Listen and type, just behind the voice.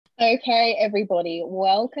Okay, everybody,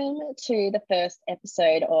 welcome to the first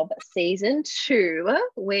episode of season 2.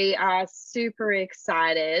 We are super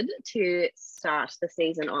excited to start the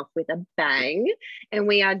season off with a bang, and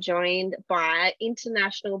we are joined by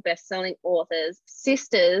international best-selling authors,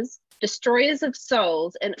 sisters, destroyers of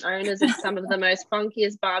souls, and owners of some of the most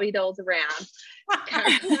funkiest Barbie dolls around,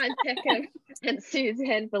 Caroline Peckham and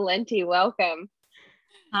Suzanne Valenti. Welcome.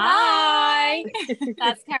 Hi.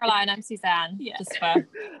 That's Caroline. I'm Suzanne. Yeah. Just for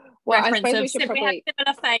Well, I reference suppose of we should we probably... have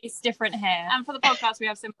similar face, different hair. And for the podcast, we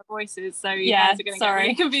have similar voices, so you Yeah, guys are going to get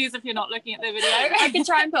really confused if you're not looking at the video. I could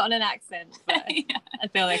try and put on an accent, but Yeah. I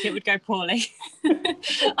feel like it would go poorly.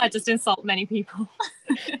 I just insult many people.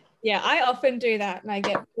 Yeah, I often do that and I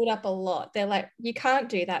get pulled up a lot. They're like, you can't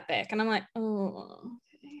do that, Beck. And I'm like, oh.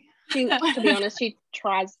 To be honest, she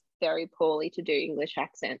tries very poorly to do English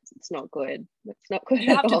accents. It's not good. It's not good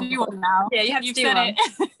You at have to all. do one now. Yeah, you have You've to do said one.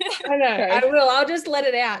 it. I know, Okay. I will. I'll just let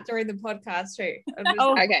it out during the podcast too.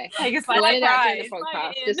 Oh, Okay, take us let by it out during the surprise. podcast.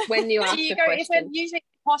 Like it is. Just when you ask Do you the go, is it question. usually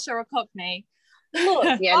posh or a cockney?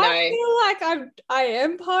 Look, Yeah, I no. feel like I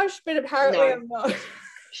am posh, but apparently No. I'm not.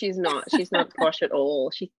 She's not. She's not posh at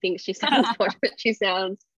all. She thinks she sounds posh, but she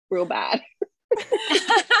sounds real bad.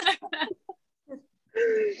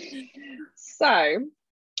 So,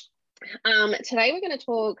 today we're going to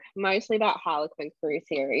talk mostly about Harlequin Crew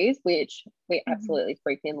series, which we absolutely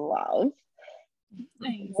freaking love.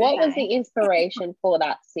 What was the inspiration for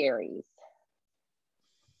that series?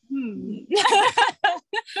 Where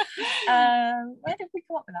did we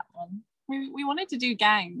come up with that one? We wanted to do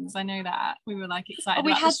gangs. I know that. We were like excited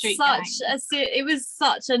We about had the street such gang. it was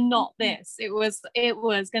such a not this. It was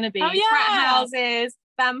going to be Oh, yeah. frat houses,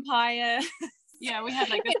 vampire. Yeah, we had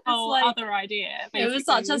like this It was whole like- other idea. It was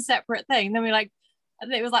such a basically. separate thing. Then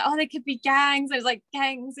it was like, oh, there could be gangs. It was like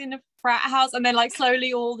gangs in a frat house, and then like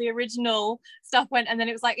slowly all the original stuff went, and then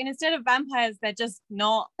it was like, and instead of vampires, they're just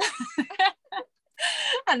not.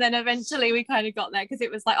 And then eventually we kind of got there because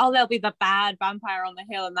it was like, oh, there'll be the bad vampire on the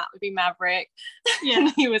hill, and that would be Maverick. Yeah.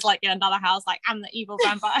 And he was like in another house, like, I'm the evil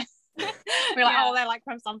vampire. We're like, Yeah. oh, they're like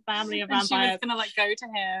from some family of And she was vampires. gonna like go to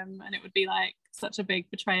him, and it would be like such a big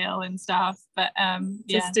betrayal and stuff. But yeah,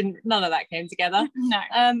 Just didn't. None of that came together. no.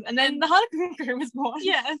 And then the Harlequin Crew was born.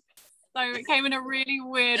 Yeah. So it came in a really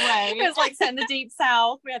weird way. It was like set in the deep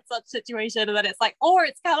south. We had such a situation that it's like, or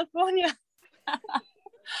it's California.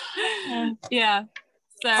 Yeah.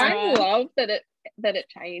 So I love that it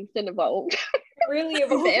changed and evolved. Really The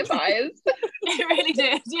evolved. vampires. it really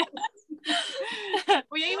did. Yeah.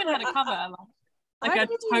 We even had a cover, like I a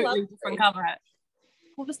really totally loved different it. cover.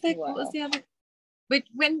 What was the Wow. other?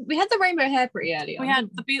 When we had the rainbow hair pretty early on. We had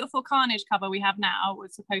the beautiful Carnage cover we have now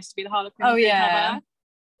was supposed to be the Harlequin Oh, Crew yeah. cover.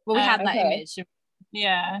 Well, we had that Okay. image,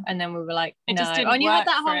 Yeah. and then we were like, It no. just didn't Oh, and you had work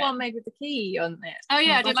that for whole it. one made with the key on it. Oh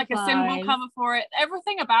yeah, I did like a symbol Butterflies. cover for it.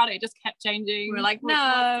 Everything about it just kept changing. We were like, It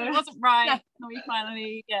no. wasn't right. No. And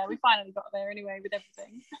we finally got there anyway with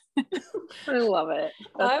everything. I love it.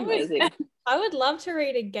 That's I would- amazing. I would love to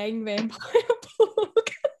read a gang vampire book.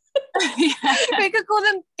 Yeah. We could call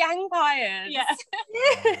them gangpires. Yeah.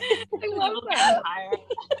 I love Little that. vampire.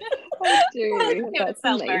 I do. It would That's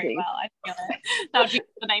sell very amazing. Well, I feel it. That would be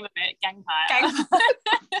the name of it, Gangpire.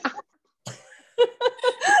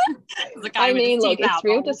 There's a guy I with his mean, look, teeth it's out,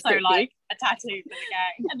 real but also descriptive. like a tattoo for the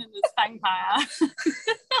gang, and then there's Vampire.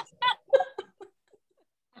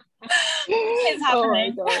 It's Oh my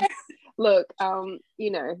happening. God. Look, I'm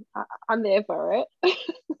there for it.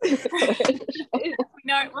 We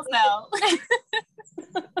know it will sell.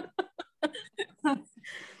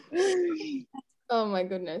 Oh my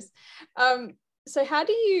goodness. So how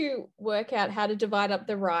do you work out how to divide up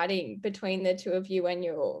the writing between the two of you when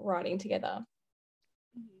you're writing together?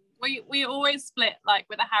 We always split, like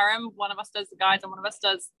with a harem, one of us does the guys and one of us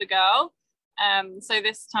does the girl. So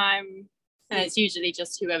this time, And it's usually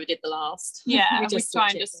just whoever did the last. yeah, we just try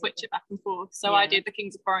switch and it. just switch it back and forth. So I Yeah. did the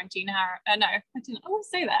Kings of Quarantine harem. No, I didn't. I won't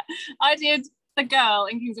say that. I did the girl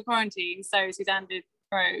in Kings of Quarantine. So Suzanne did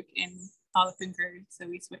Rogue in Harlequin Crew. So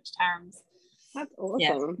we switched harems. That's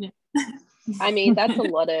awesome. Yeah. I mean, that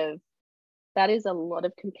is a lot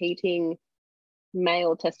of competing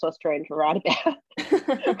male testosterone to write about.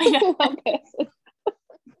 One person.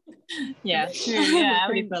 Yeah, True, yeah.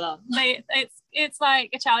 pretty full on. It's like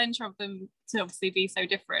a challenge for them to obviously be so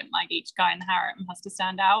different. Like each guy in the harem has to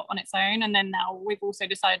stand out on its own. And then now we've also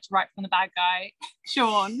decided to write from the bad guy,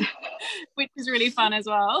 Sean, which is really fun as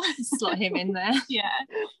well. Slot him in there. Yeah.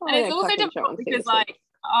 Oh, And it's yeah, also fucking difficult Sean, because seriously. like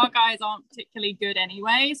our guys aren't particularly good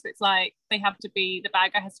anyway, so it's like the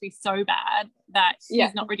bad guy has to be so bad that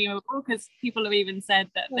he's not redeemable, because people have even said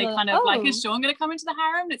that they kind of like, is Sean going to come into the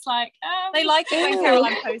harem? It's like, they like it when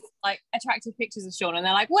Caroline posts like attractive pictures of Sean and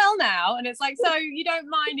they're like, well now, and it's like, so you don't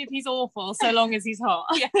mind if he's awful so long as he's hot.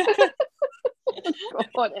 Yeah.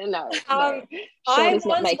 God, no. Sean is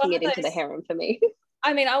not making it into the harem for me.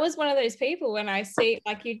 I mean, I was one of those people when I see,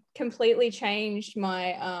 like, you completely changed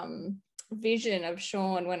my vision of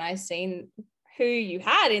Sean when I seen who you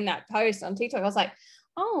had in that post on TikTok. I was like,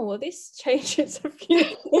 oh, well, this changes a few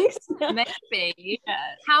things. Maybe.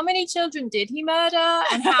 Yeah. How many children did he murder,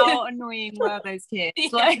 and how annoying were those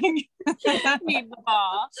kids? Like, meet the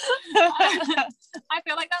bar. I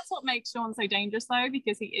feel like that's what makes Sean so dangerous, though,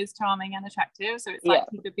 because he is charming and attractive. So it's like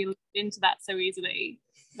he could be lured into that so easily,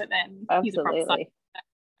 but then he's a proper psychopath.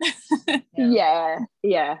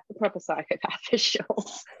 Yeah, a proper psychopath for sure.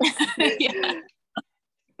 Yeah.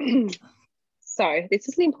 So this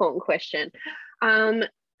is an important question.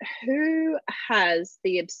 Who has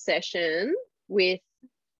the obsession with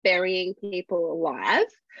burying people alive?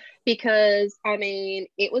 Because I mean,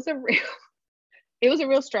 it was a real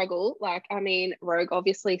struggle. Like, I mean, Rogue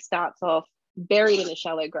obviously starts off buried in a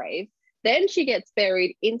shallow grave. Then she gets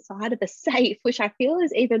buried inside of a safe, which I feel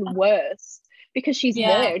is even worse, because she's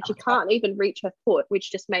there and she can't even reach her foot, which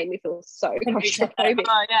just made me feel so claustrophobic.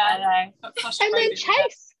 Oh, yeah. And then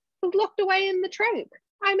Chase was locked away in the trunk.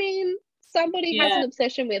 I mean, somebody has an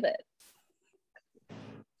obsession with it.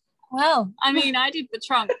 Well, I mean, I did the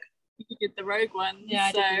trunk. You did the Rogue one. Yeah,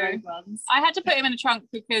 I did the Rogue ones. I had to put him in a trunk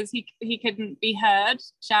because he couldn't be heard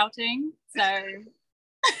shouting. So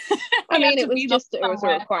I mean, it was a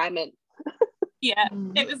requirement. Yeah,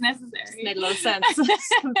 it was necessary. Just made a lot of sense.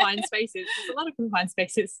 Confined spaces. There's a lot of confined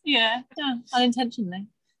spaces. Yeah, unintentionally.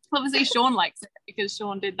 Obviously, Sean likes it because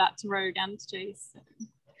Sean did that to Rogue and to Chase. So,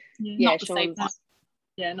 yeah, Sean's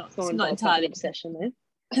not entirely obsession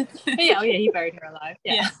there. He buried her alive.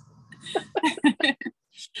 Yeah.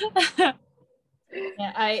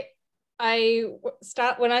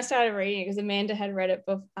 When I started reading, because Amanda had read it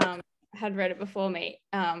before me,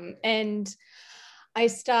 and I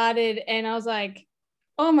started and I was like,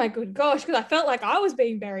 oh my good gosh, because I felt like I was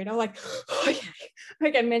being buried. I was like, okay.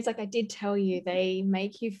 And it's like, I did tell you, they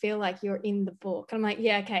make you feel like you're in the book. And I'm like,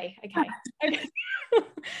 yeah, okay.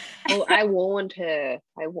 Well, I warned her.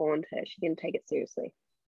 She didn't take it seriously.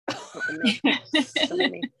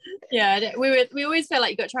 Yeah, we always feel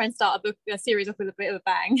like you got to try and start a series off with a bit of a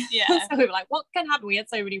bang. Yeah. So we were like, what can happen? We had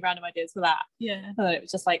so many random ideas for that. Yeah. And then it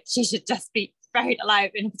was just like, she should just be buried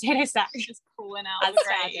alive in a potato sack. Just pulling out the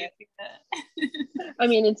grave. I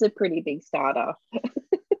mean, it's a pretty big starter.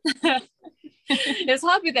 It was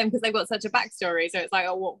hard with them because they've got such a backstory. So it's like,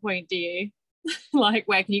 at what point do you like,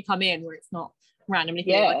 where can you come in where it's not randomly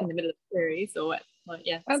like in the middle of the series or what? Like,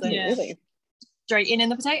 Absolutely. So, straight in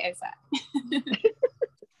the potato sack.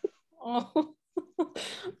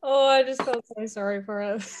 I just felt so sorry for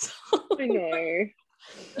us. I know.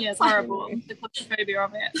 Yeah, it's horrible. The claustrophobia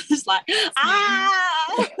of it. Just like,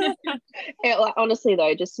 honestly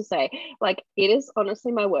though, just to say, like, it is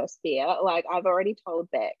honestly my worst fear. Like, I've already told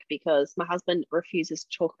Beck, because my husband refuses to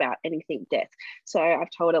talk about anything death. So I've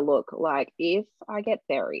told her, look, like, if I get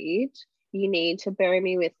buried, you need to bury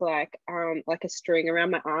me with like a string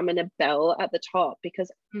around my arm and a bell at the top, because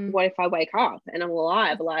what if I wake up and I'm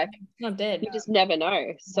alive? Like, not dead. You just never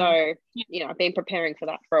know. So I've been preparing for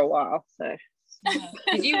that for a while. So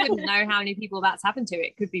you wouldn't know how many people that's happened to.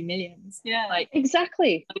 It could be millions. Yeah, like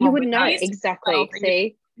exactly. You wouldn't know. Exactly.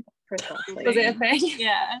 See, precisely. Was it a thing?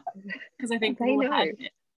 Yeah, because I think they know.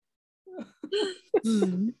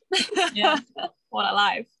 Yeah. What a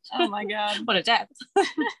life. Oh my god. What a death.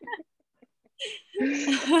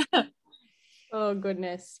 Oh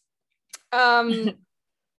goodness. Okay,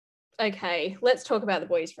 let's talk about the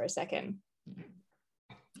boys for a second.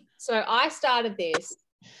 So I started this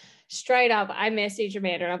straight up. I messaged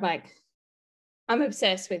Amanda and I'm like, I'm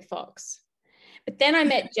obsessed with Fox. But then I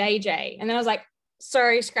met JJ and then I was like,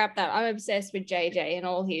 sorry, scrap that. I'm obsessed with JJ and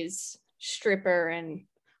all his stripper and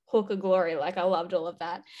hooker glory. Like, I loved all of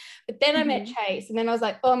that. But then I met Chase and then I was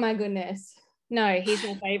like, oh my goodness, no, he's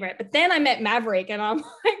my favorite. But then I met Maverick and I'm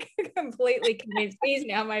like completely convinced he's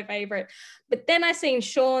now my favorite. But then I seen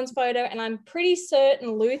Sean's photo and I'm pretty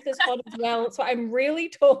certain Luther's hot as well. So I'm really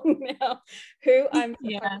torn now who I'm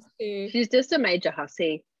supposed to. She's just a major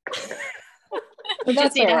hussy.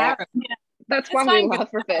 That's all right. That's why we love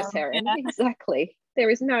reverse harem. Yeah. Exactly. There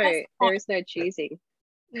is no choosing.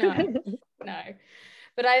 No.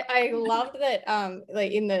 But I loved that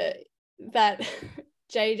like in that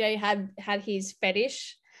JJ had his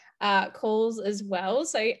fetish calls as well.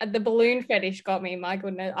 So the balloon fetish got me. My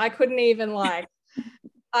goodness, I couldn't even like.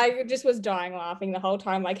 I just was dying laughing the whole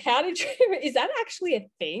time. Like, how did you? Is that actually a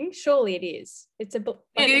thing? Surely it is. It's a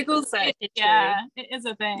Google search. Yeah, it is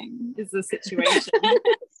a thing. Is the situation.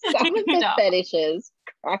 Some of the fetishes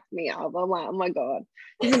crack me up. I'm like, oh my god,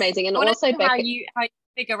 it's amazing. And also, how you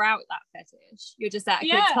figure out that fetish. You're just at a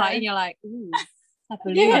kid's party and you're like, ooh. I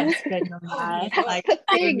believe it's going on there. Like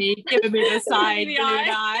giving me the side blue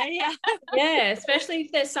eye. Yeah, especially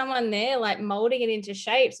if there's someone there like molding it into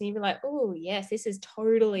shapes, and you'd be like, oh yes, this is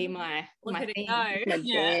totally my thing. My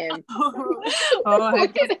jam. I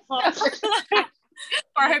hope it pops.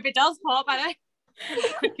 Or I hope it does pop. I know.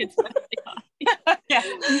 Kids' birthday party. Yeah,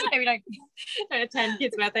 maybe don't attend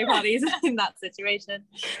kids' birthday parties in that situation.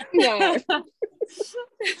 No.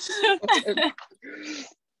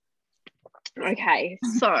 Okay,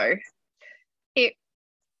 so the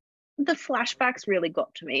flashbacks really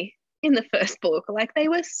got to me in the first book. Like, they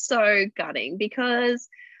were so gutting because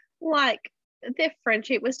like their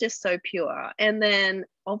friendship was just so pure. And then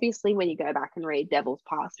obviously when you go back and read Devil's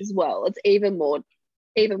Past as well, it's even more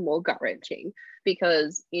gut-wrenching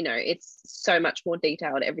because, you know, it's so much more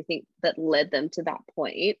detailed, everything that led them to that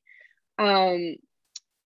point.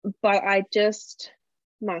 But I just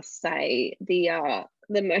must say the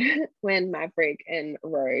when Maverick and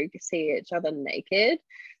Rogue see each other naked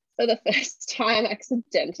for the first time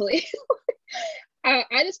accidentally, I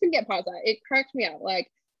just couldn't get past that. It cracked me up,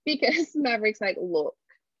 like, because Maverick's like, look,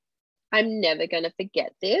 I'm never going to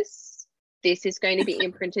forget this. This is going to be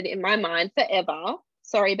imprinted in my mind forever.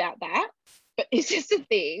 Sorry about that, but it's just a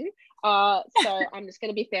thing. So I'm just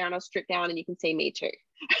going to be fair and I'll strip down and you can see me too.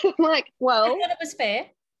 I'm like, well, I thought it was fair.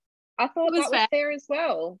 I thought that was fair as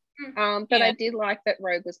well. But I did like that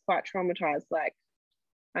Rogue was quite traumatized. Like,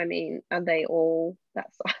 I mean, are they all that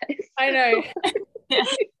size? I know. Yeah.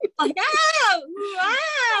 Like,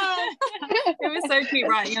 it was so cute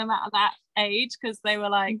writing them at that age because they were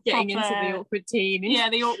like getting into the awkward teen. Yeah,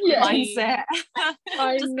 the awkward mindset.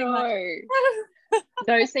 I know.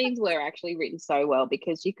 Those scenes were actually written so well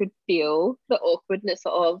because you could feel the awkwardness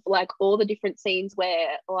of like all the different scenes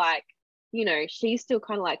where, like, you know, she's still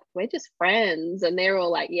kind of like, we're just friends, and they're all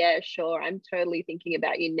like, yeah, sure, I'm totally thinking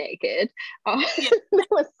about you naked. There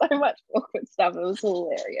was so much awkward stuff. It was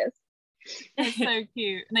hilarious. It's so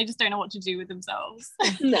cute, and they just don't know what to do with themselves.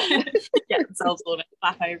 No. Get themselves all to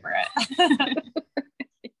clap over it.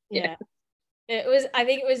 Yeah, it was. I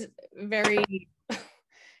think it was very.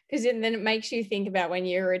 Because then it makes you think about when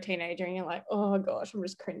you were a teenager and you're like, oh gosh, I'm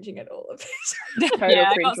just cringing at all of this. Total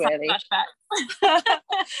cringeworthy.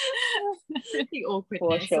 The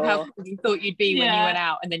awkwardness of how cool you thought you'd be when you went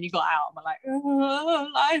out, and then you got out and were like, oh,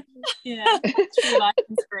 life. Yeah, true life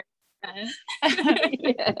inspiration.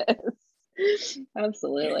 Yes,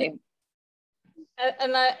 absolutely.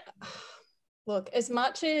 And I look, as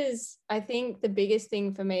much as I think the biggest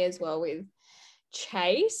thing for me as well with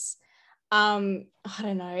Chase, I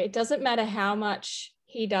don't know, it doesn't matter how much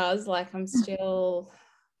he does, like I'm still,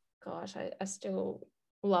 gosh, I still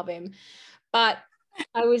love him, but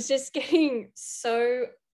I was just getting so,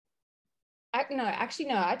 I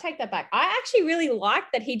take that back. I actually really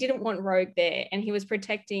liked that he didn't want Rogue there, and he was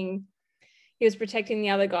protecting the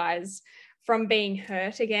other guys from being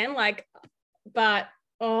hurt again, like, but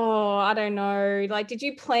oh, I don't know. Like, did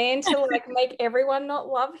you plan to like make everyone not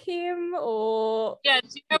love him, or? Yeah, do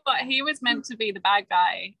you know what? He was meant to be the bad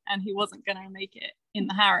guy, and he wasn't going to make it in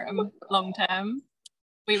the harem long term.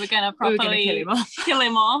 We were going to properly kill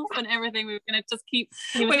him off and everything. We were going to just keep.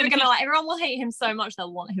 We were going to like, everyone will hate him so much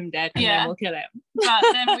they'll want him dead, and then we'll kill him. But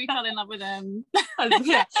then we fell in love with him.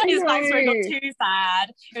 His backstory got too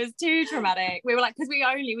sad. It was too traumatic. We were like, because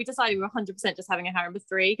we decided we were 100% just having a harem of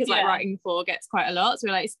 3, because like writing 4 gets quite a lot. So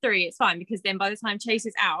we were like, it's 3, it's fine, because then by the time Chase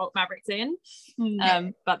is out, Maverick's in.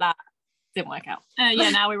 But that didn't work out.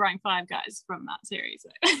 Now we're writing 5 guys from that series.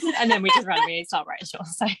 And then we just randomly start writing short.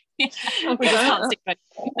 So we just can't stick with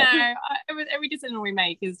it. No, every decision we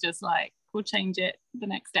make is just like, we'll change it the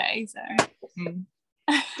next day. So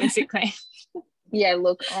basically. Yeah,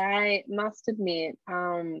 look, I must admit,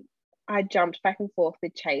 I jumped back and forth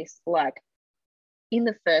with Chase like in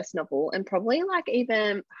the first novel and probably like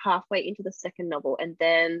even halfway into the second novel, and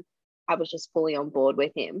then I was just fully on board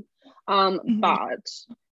with him. But,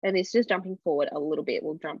 and it's just jumping forward a little bit,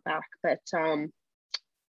 we'll jump back, but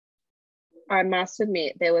I must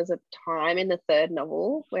admit there was a time in the third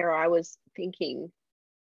novel where I was thinking,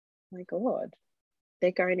 my God,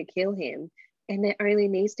 they're going to kill him. And there only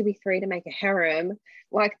needs to be 3 to make a harem.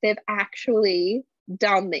 Like, they've actually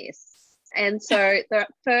done this. And so the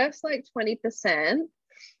first like 20%,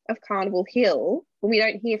 of Carnival Hill when we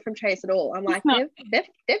don't hear from Chase at all. I'm like,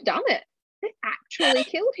 they've done it. They've actually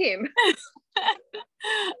killed him.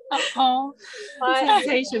 Oh, the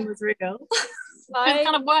temptation was real. It's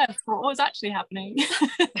kind of worse what was actually happening.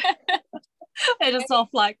 They're just off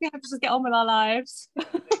like, we have to just get on with our lives.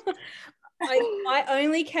 I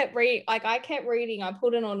only kept reading, like I kept reading. I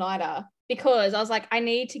pulled an all-nighter because I was like, I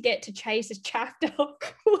need to get to Chase's chapter.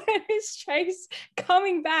 When is Chase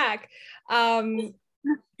coming back? And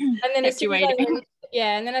then as soon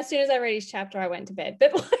as I read his chapter, I went to bed.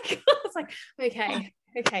 But like, I was like, okay.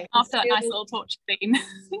 After that nice little torture scene,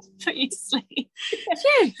 put you to sleep.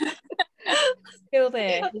 Still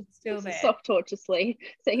there. Soft torture scene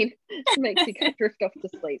makes you drift off to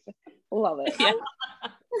sleep. Love it. Yeah.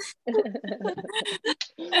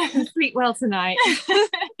 Sleep well tonight.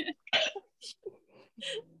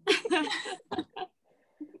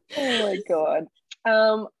 Oh my God.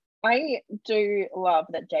 I do love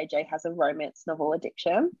that JJ has a romance novel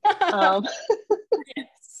addiction.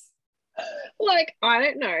 Yes. Like, I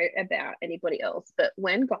don't know about anybody else, but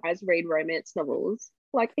when guys read romance novels,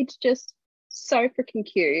 like, it's just so freaking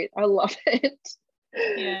cute. I love it.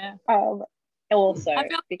 Yeah. Also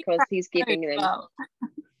because he's giving them. Well.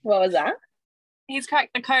 What was that? He's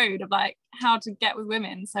cracked the code of like how to get with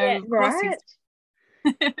women. So yeah, right.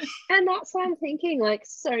 And that's what I'm thinking. Like,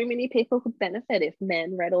 so many people could benefit if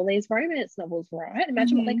men read all these romance novels, right?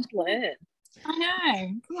 Imagine what they could learn. I know.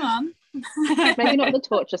 Come on. Maybe not the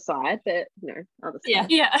torture side, but other stuff.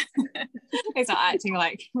 Yeah. He's not acting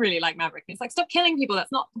like really like Maverick. It's like, stop killing people.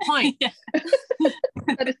 That's not the point.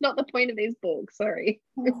 That is not the point of these books. Sorry,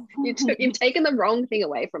 you've taken the wrong thing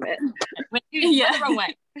away from it. The wrong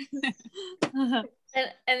way.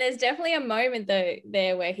 And there's definitely a moment though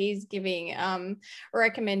there where he's giving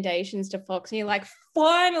recommendations to Fox, and you're like,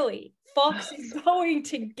 finally, Fox is going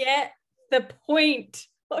to get the point.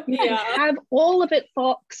 You can have all of it,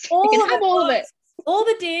 Fox. You can have all of it. All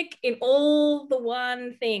the dick in all the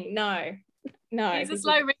one thing. No. He's a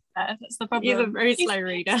slow reader. That's the problem. He's a very slow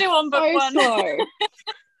reader. Still on book one. Slow.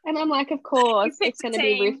 And I'm like, of course, it's going to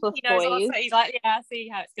be Ruthless Boys. He's like, yeah, I see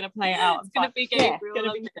how it's going to play out. It's going to be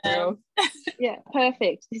Gabriel. Yeah,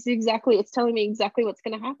 perfect. It's telling me exactly what's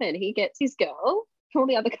going to happen. He gets his girl, all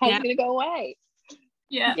the other guys are going to go away.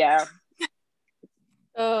 Yeah.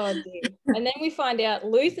 Oh dear. And then we find out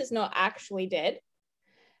Luther's not actually dead.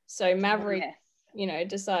 So Maverick,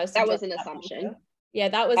 decides to that was an assumption. Yeah,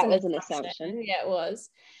 that was an assumption. Yeah, it was.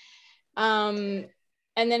 And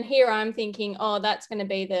then here I'm thinking, oh, that's going to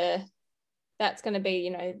be the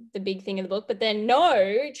big thing in the book. But then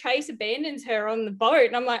no, Chase abandons her on the boat,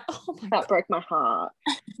 and I'm like, oh my God. Broke my heart.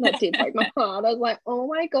 That did break my heart. I was like, oh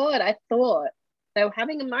my God, I thought they were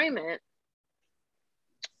having a moment.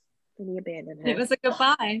 He abandoned her. It was a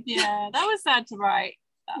goodbye. Yeah, that was sad to write.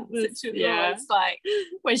 It's like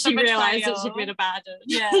when she realized that she'd been abandoned.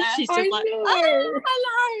 Yeah, she's just like, oh,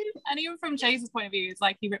 hello. And even from Chase's point of view, it's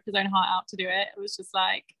like he ripped his own heart out to do it. It was just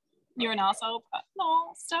like, you're an asshole, but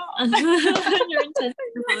no, stop. Your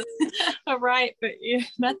intentions are right, but your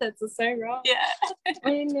methods are so wrong. Yeah,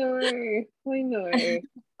 I know.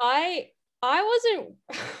 I wasn't.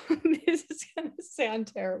 This is gonna sound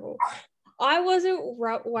terrible. I wasn't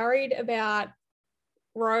worried about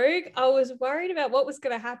Rogue. I was worried about what was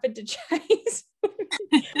going to happen to Chase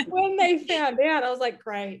when they found out. I was like,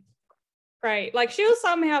 great. Like, she'll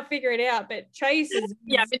somehow figure it out, but Chase is...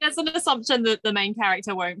 Yeah, but that's an assumption that the main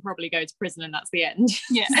character won't probably go to prison and that's the end.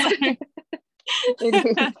 Yeah.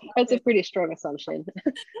 That's a pretty strong assumption.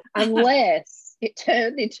 Unless it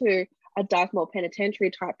turned into a Dartmoor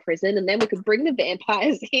penitentiary type prison, and then we could bring the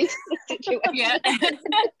vampires into the situation. Yeah.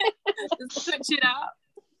 Just switch it up.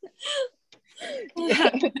 Yeah.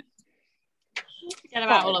 Forget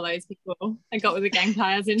about all of those people I got with the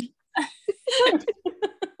vampires in prison.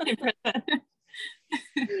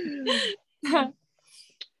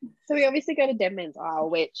 So we obviously go to Dead Man's Isle,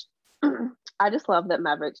 which I just love that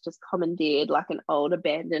Maverick's just commandeered like an old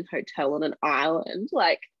abandoned hotel on an island.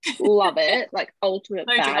 Like, love it. Like, ultimate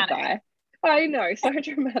So bad dramatic. guy. I know, so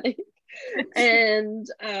dramatic. And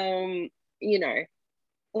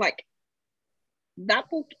like, that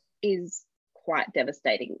book is quite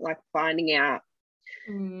devastating. Like, finding out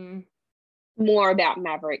more about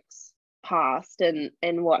Maverick's past and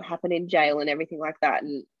what happened in jail and everything like that,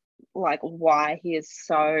 and like why he is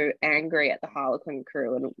so angry at the Harlequin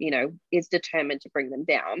crew and is determined to bring them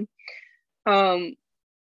down.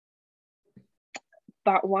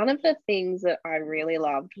 But one of the things that I really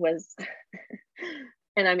loved was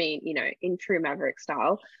and I mean, in true Maverick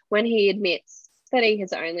style, when he admits that he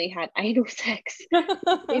has only had anal sex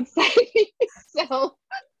in saving himself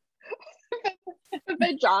the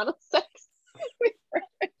vagina sex.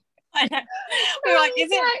 I know. We were like, is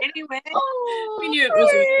it anywhere? Oh, we knew it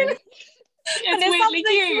was. It's weirdly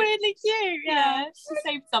cute. Weirdly cute. Yeah, she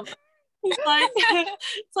saved something.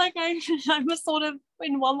 It's like I'm a sort of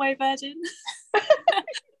in one way virgin.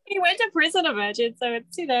 He went to prison a virgin, so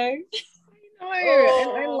it's and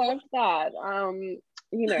I loved that.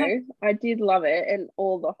 I did love it and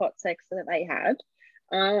all the hot sex that they had.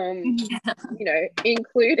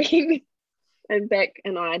 Including, and Beck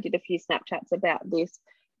and I did a few Snapchats about this,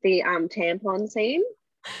 the tampon scene.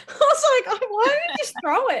 I was like, why did you just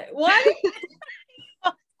throw it? Why?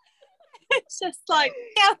 It's just like,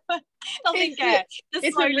 nothing care.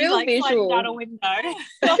 It's a real visual. Out a window.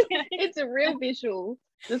 It's a real visual,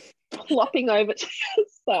 just plopping over to the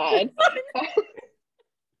side.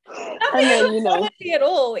 And then, at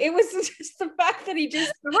all. It was just the fact that he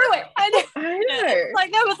just threw it. I know.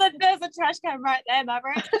 Like there's a trash can right there,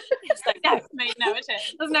 Maverick. It's like, no, mate, no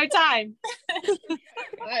chance. There's no time.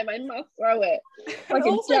 I must throw it like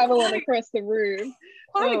a javelin across the room.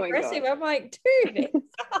 Quite aggressive. I'm like, dude,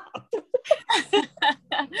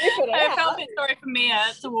 I felt a bit sorry for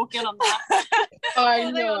Mia to walk in on that.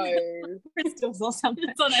 I know. Crystals or something.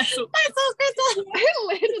 It's on crystal. It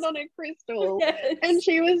landed on a crystal. Yes. And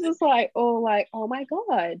she was just like, oh my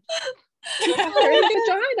God. Her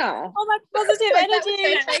vagina. Oh my positive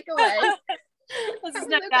energy. Takeaway. There's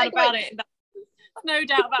no doubt about it. No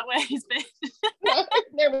doubt about where he's been. No,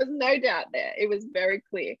 there was no doubt there. It was very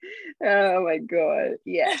clear. Oh my God.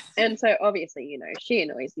 Yeah. And so obviously, she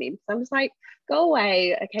annoys me. So I'm just like, go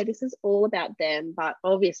away. Okay, this is all about them, but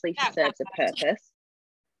obviously she serves a purpose.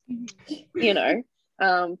 Being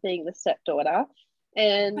the stepdaughter.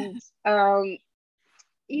 And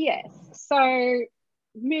yes. So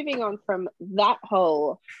moving on from that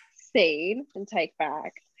whole scene and take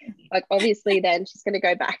back, like obviously then she's gonna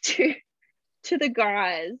go back to the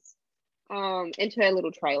guys into her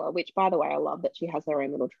little trailer, which by the way I love that she has her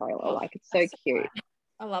own little trailer. Like it's so cute.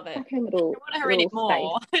 I love it. Like her little, I want her in it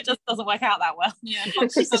more. It just doesn't work out that well. Yeah,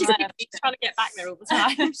 she's trying to get back there all the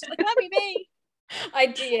time. She's like, that'd be me.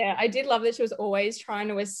 I did love that she was always trying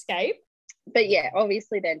to escape. But yeah,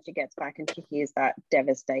 obviously then she gets back and she hears that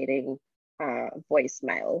devastating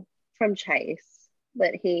voicemail from Chase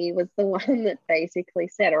that he was the one that basically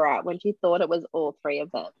set her up when she thought it was all three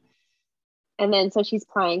of them. And then so she's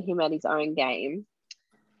playing him at his own game.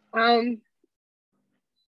 I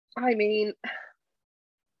mean,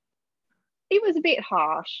 it was a bit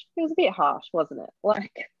harsh. It was a bit harsh, wasn't it?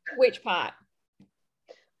 Like, which part?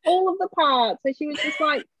 All of the parts. So she was just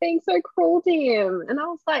like being so cruel to him. And I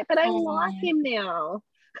was like, but I like him now.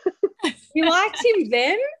 You liked him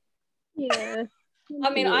then? Yeah. I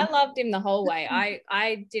mean, I loved him the whole way.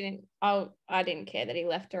 I didn't care that he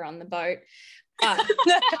left her on the boat. But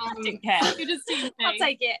didn't care. You just didn't. I'll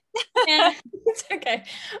take it. Yeah, it's okay.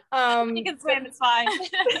 You can swim, it's fine.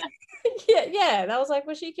 yeah. That was like,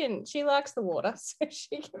 well, she likes the water, so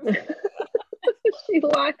she can. She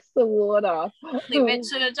likes the water. It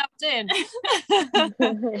should have jumped in.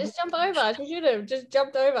 Just jump over. She should have just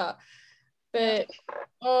jumped over. But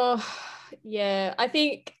yeah, I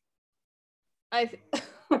think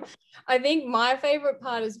my favorite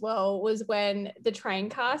part as well was when the train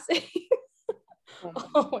car scene.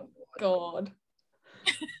 Oh my God.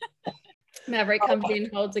 Maverick comes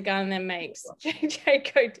in, holds a gun, and then makes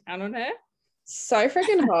JJ go down on her. So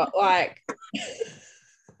freaking hot. Like,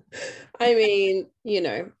 I mean,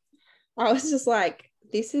 I was just like,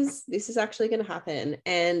 this is actually going to happen,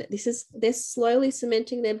 and they're slowly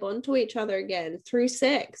cementing their bond to each other again through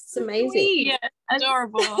sex. It's amazing. Sweet. Yeah,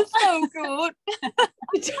 adorable. So good.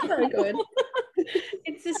 So good.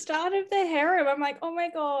 It's the start of the harem. I'm like, oh my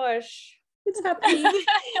gosh, it's happening.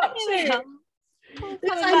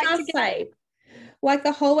 I must say, like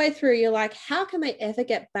the whole way through, you're like, how can they ever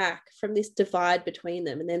get back from this divide between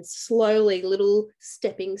them? And then slowly, little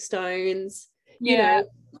stepping stones.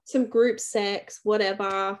 Some group sex,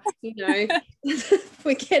 whatever,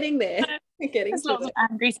 we're getting there. We're getting There's lots of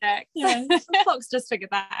angry sex. Yeah. Fox just figured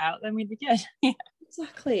that out, then we'd be good. Yeah.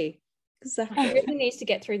 Exactly. He really needs to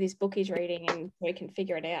get through this book he's reading and we can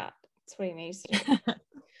figure it out. That's what he needs to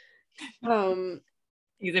do.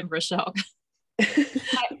 He's in for a shock.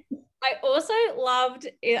 I also loved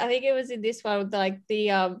it, I think it was in this one, like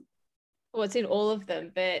the what's in all of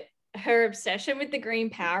them, but her obsession with the Green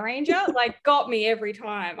Power Ranger like got me every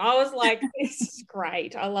time. I was like, this is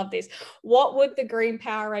great. I love this. What would the Green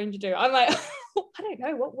Power Ranger do? I'm like, I don't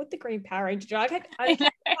know. What would the Green Power Ranger do? I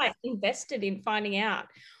like invested in finding out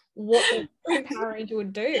what the Green Power Ranger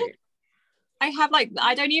would do. I have like,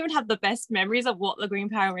 I don't even have the best memories of what the Green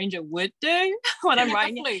Power Ranger would do when I'm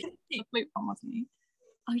writing it. The flute one, wasn't he?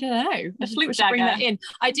 I don't know. The flute should bring dagger. that in.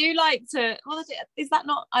 I do like to, well, is that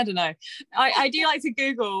not, I don't know. I do like to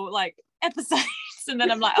Google like episodes and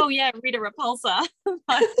then I'm like, oh yeah, Rita Repulsa.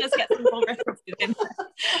 Just get some more references in there.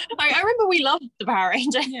 I remember we loved the Power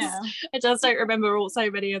Rangers. Yeah. I just don't remember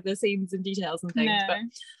so many of the scenes and details and things. No.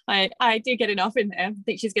 But I do get enough in there. I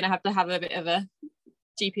think she's going to have a bit of a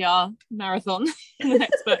GPR marathon in the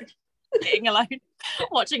next book. Being alone,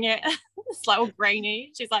 watching it. It's like all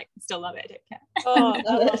grainy. She's like, still love it, I don't care. Oh,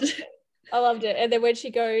 I loved it. And then when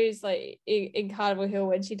she goes like in Carnival Hill,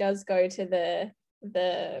 when she does go to the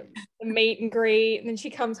meet and greet, and then she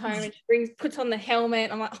comes home and she puts on the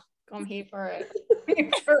helmet. I'm like, oh, I'm here for it.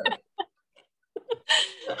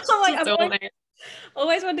 I'm like,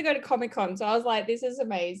 always wanted to go to Comic-Con, so I was like, this is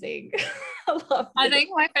amazing. I think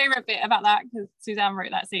my favorite bit about that, because Suzanne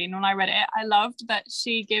wrote that scene when I read it, I loved that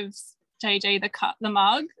she gives JJ the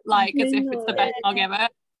mug, like as if it's the best mug ever.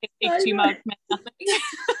 It's Pikachu mug meant nothing.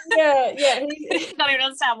 Yeah. He don't even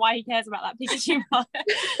understand why he cares about that Pikachu mug.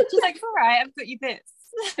 She's like, all right, I've got you this.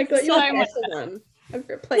 I got you So a better one. I've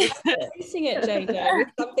replaced it. Replacing it, JJ, with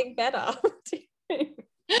something better.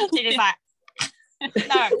 She's like,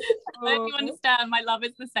 no. Don't you understand? My love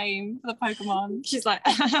is the same for the Pokemon. She's like,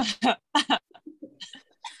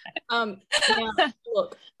 Now,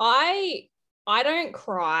 look, I don't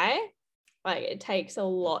cry. Like, it takes a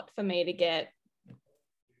lot for me to get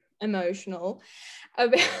emotional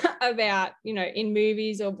about in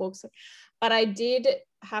movies or books, but I did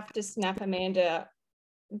have to snap Amanda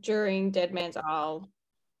during Dead Man's Isle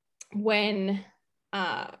when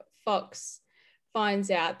Fox finds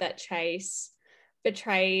out that Chase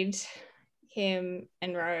betrayed him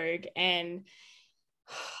and Rogue, and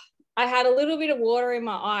I had a little bit of water in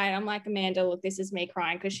my eye, and I'm like, Amanda, look, this is me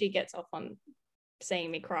crying, because she gets off on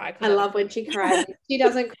seeing me cry. I love when she cries. She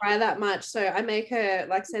doesn't cry that much, so I make her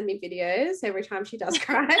like send me videos every time she does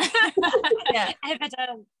cry. Yeah,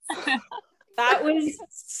 evidence. that was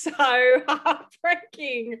so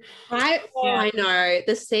heartbreaking. I know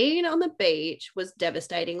the scene on the beach was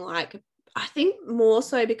devastating. Like, I think more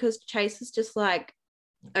so because Chase is just like,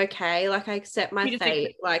 okay, like I accept my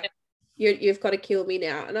fate. Like, you've got to kill me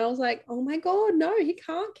now. And I was like, oh my God, no, he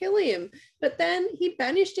can't kill him. But then he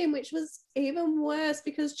banished him, which was even worse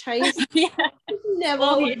because Chase never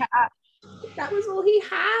that was all he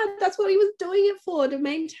had. That's what he was doing it for, to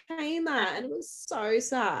maintain that. And it was so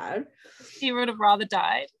sad. He would have rather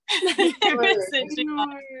died. No.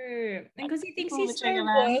 Because he thinks he's so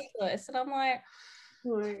worthless. And I'm like,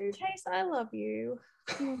 Chase, I love you.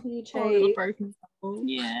 Chase. Broken soul.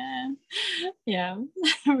 Yeah.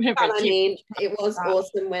 But I mean, it was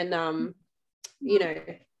awesome when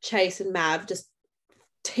Chase and Mav just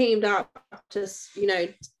teamed up, just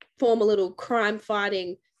form a little crime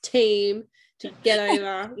fighting team to get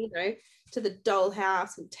over to the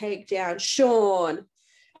dollhouse and take down Sean.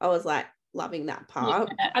 I was like loving that part.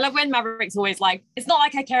 I love when Maverick's always like, it's not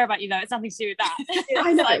like I care about you though, it's nothing to do with that.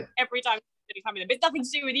 I know. Like every time it's nothing to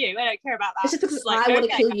do with you, I don't care about that. It's just because like, I want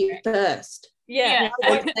to kill you first. Yeah. I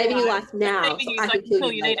want to save your life now, so I can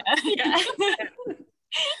kill you later.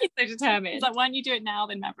 He's so determined. It's like, why don't you do it now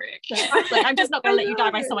then, Maverick? Like, I'm just not going to let you die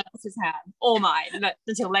by someone else's hand or mine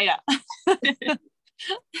until later.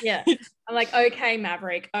 Yeah. I'm like, okay,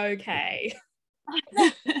 Maverick, okay.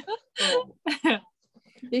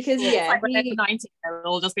 Because like when they're 19, they'll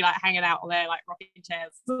all just be like hanging out on their like rocking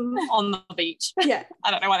chairs on the beach. Yeah. I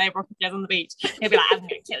don't know why they have rocking chairs on the beach. He'll be like, I'm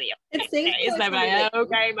gonna kill you. It seems so like,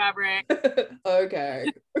 okay, Maverick.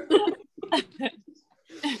 Okay.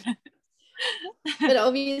 But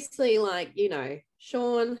obviously, like,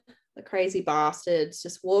 Sean, the crazy bastard's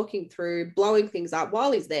just walking through, blowing things up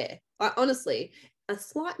while he's there. Like, honestly, a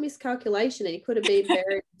slight miscalculation and he could have been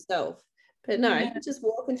buried himself. But no, he's just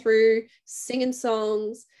walking through, singing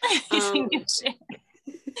songs. Be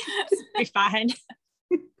fine.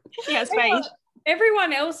 He has faith.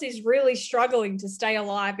 Everyone else is really struggling to stay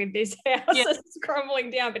alive in this house that's crumbling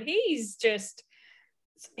down, but he's just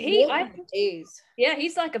he's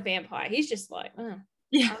like a vampire. He's just like,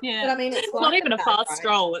 Yeah. But I mean, it's like not even a fast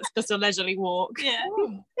stroll, it's just a leisurely walk. Yeah.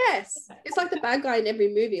 Yes. It's like the bad guy in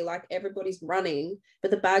every movie, like everybody's running,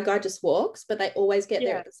 but the bad guy just walks, but they always get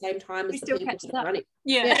there at the same time as the people that are running.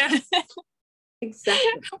 Yeah.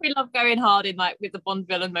 Exactly. We love going hard in like with the Bond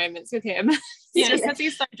villain moments with him. Because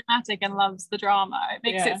he's so dramatic and loves the drama. It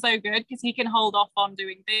makes it so good because he can hold off on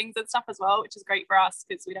doing things and stuff as well, which is great for us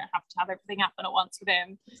because we don't have to have everything happen at once with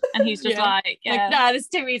him. And he's just like, no, this is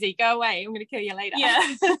too easy. Go away. I'm going to kill you later.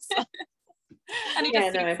 Yeah. And he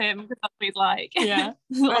just suits him because that's what he's like. Yeah.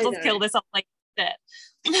 I'll just kill this off like shit.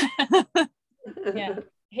 Yeah.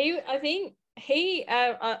 I think he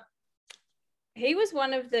was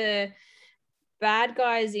one of the bad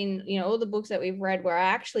guys in, you know, all the books that we've read where I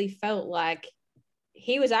actually felt like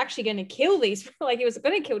he was actually going to kill these, like he was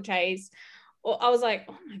going to kill Chase. Or I was like,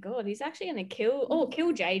 oh my God, he's actually going to kill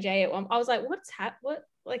JJ at one. I was like, what?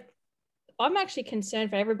 Like, I'm actually concerned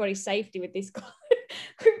for everybody's safety with this guy.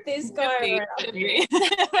 With this guy.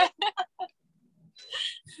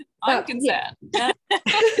 I'm concerned. Yeah.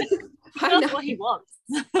 That's what he wants.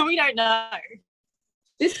 We don't know.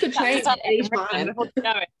 This could change at any time.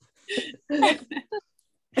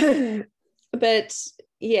 But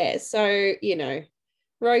yeah, so you know,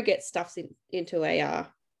 Rogue gets stuffed into a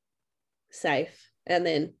safe and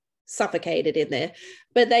then suffocated in there.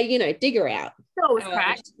 But they, you know, dig her out. Oh, it's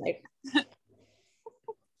cracked.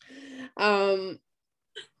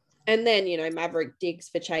 And then, you know, Maverick digs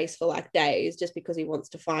for Chase for like days just because he wants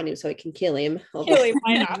to find him so he can kill him. Obviously.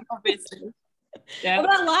 Yeah.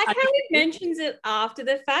 But I like how he mentions it after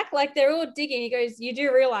the fact. Like they're all digging. He goes, "You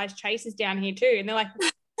do realize Chase is down here too?" And they're like,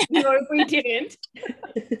 "No, we didn't."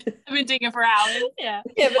 I've been digging for hours. Yeah,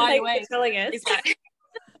 but by the way, telling us. He's like,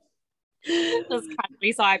 just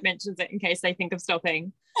casually side mentions it in case they think of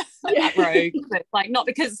stopping at Rogue. But it's like, not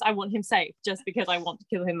because I want him safe, just because I want to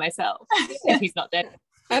kill him myself if he's not dead.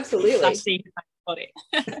 Absolutely. I see his body.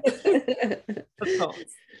 Of course.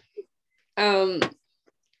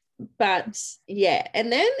 But yeah,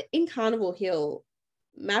 and then in Carnival Hill,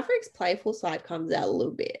 Maverick's playful side comes out a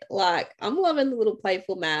little bit. Like, I'm loving the little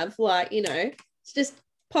playful Mav. Like, you know, it's just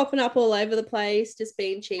popping up all over the place, just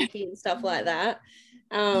being cheeky and stuff like that.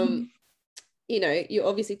 You know, you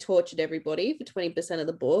obviously tortured everybody for 20% of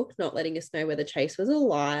the book, not letting us know whether Chase was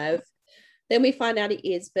alive. Then we find out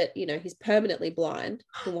he is, but, you know, he's permanently blind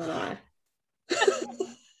in one eye.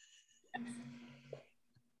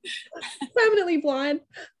 Permanently blind,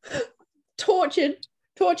 tortured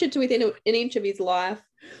to within an inch of his life,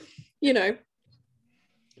 you know.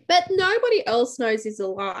 But nobody else knows he's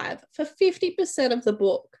alive for 50% of the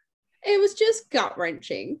book. It was just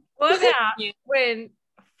gut-wrenching. What about when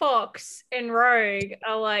Fox and Rogue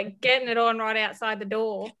are like getting it on right outside the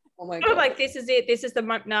door? Oh my God. I'm like, this is it. This is the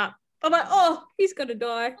moment. Nah. I'm like, oh, he's gonna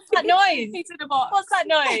die. What's that noise? He's in a box. What's that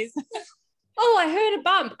noise? Oh, I heard a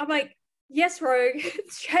bump. I'm like, yes, Rogue.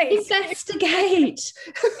 It's Chase. Investigate.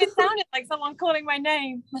 It sounded like someone calling my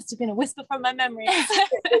name. Must have been a whisper from my memory.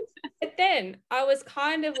 But then I was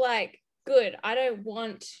kind of like, good. I don't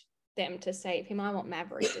want them to save him. I want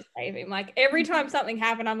Maverick to save him. Like every time something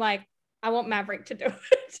happened, I'm like, I want Maverick to do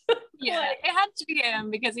it. Yeah, it had to be him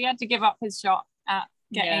because he had to give up his shot at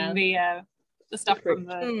getting the stuff from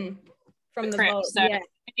the crypt. Vault. So it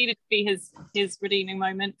needed to be his redeeming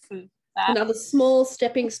moment for that. Another small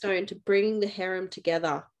stepping stone to bring the harem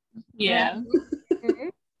together. Yeah.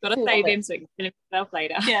 Got to save him so he can kill himself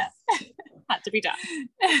later. Yeah. Had to be done.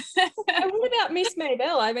 And what about Miss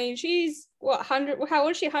Maybell? I mean, she's what, 100? How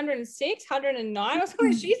old is she? 106, 109? I was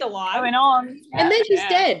like, she's alive. Going on. And then she's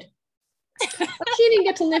dead. She didn't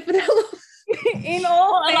get to live for that long. In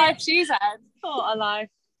all what a life she's had. What a life.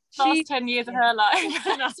 Last 10 years of her life.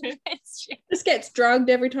 Just gets drugged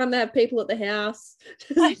every time they have people at the house.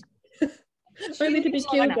 Only to be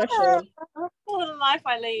killed by Sean. What a life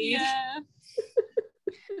I lead. Yeah.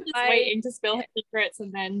 Just waiting to spill her secrets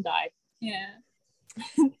and then die. Yeah.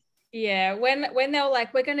 Yeah. When they were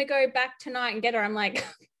like, we're gonna go back tonight and get her, I'm like,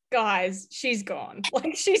 guys, she's gone.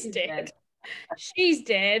 Like she's dead. She's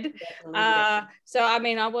dead. So I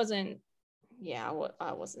mean, I wasn't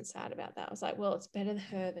sad about that. I was like, well, it's better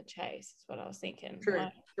her than Chase. That's what I was thinking. True.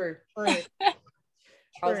 I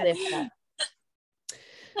was there for that.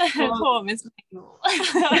 Poor Miss Mabel.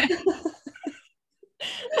 I'm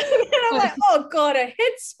like, oh God, her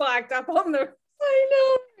head spiked up on the. I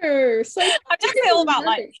know. So I just feel about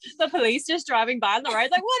like the police just driving by on the road.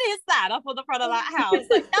 Like, what is that up on the front of that house?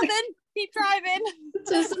 Like, nothing. Keep driving.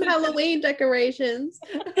 Just some Halloween decorations.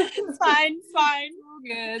 It's fine. All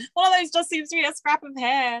good. One of those just seems to be a scrap of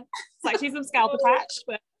hair. It's like she's some scalp attached,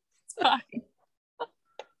 but it's fine.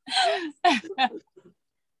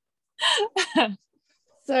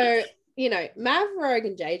 So, you know, Mav, Rogue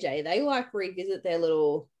and JJ, they like revisit their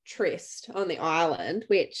little tryst on the island,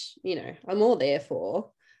 which, you know, I'm all there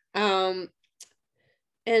for. And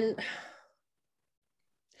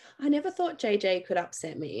I never thought JJ could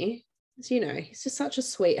upset me. You know, he's just such a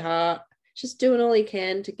sweetheart, just doing all he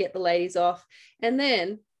can to get the ladies off. And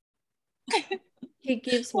then he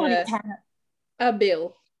gives her a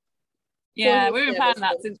bill. Yeah, we've been planning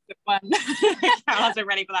that since the one. I wasn't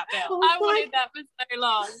ready for that bill. I wanted that for so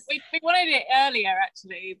long. We wanted it earlier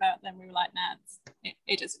actually, but then we were like, nah,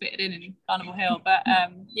 it just fitted in Carnival Hill. But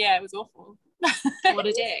yeah, it was awful. What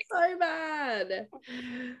a dick. So bad.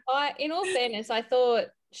 In all fairness, I thought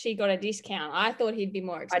she got a discount. I thought he'd be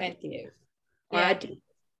more expensive. I did.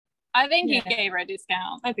 I think he gave her a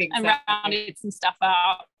discount. I think and so. rounded some stuff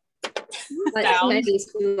out. Like maybe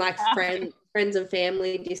some like friends and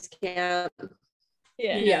family discount.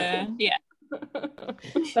 Yeah.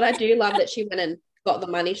 But I do love that she went and got the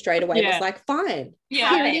money straight away. Was like, fine, here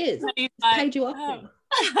it is. Like, paid you off.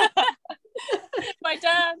 My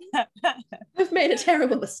dad. I've made a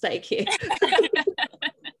terrible mistake here.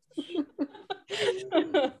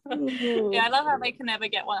 Yeah, I love how they can never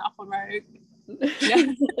get one up on Rogue.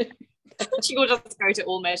 She will just go to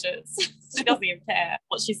all measures. She doesn't even care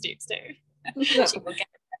what she stoops to. She will get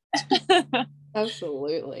it.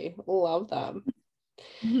 Absolutely. Love them.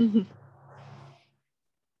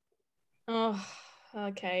 Oh,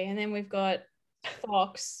 okay. And then we've got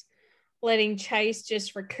Fox letting Chase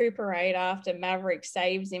just recuperate after Maverick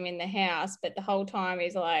saves him in the house, but the whole time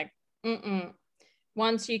he's like,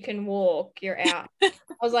 once you can walk, you're out. I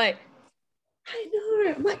was like, I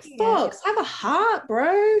know. I'm like, Fox, have a heart,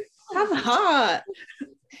 bro. Have a heart.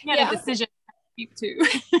 Yeah, the decision to speak to.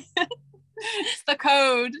 It's the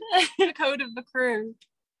code of the crew.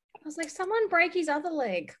 I was like, someone break his other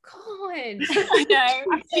leg. God. I know.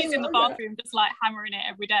 He's in the bathroom just like hammering it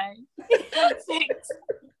every day.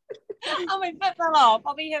 Oh, my foot fell off.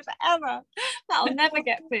 I'll be here forever. That'll never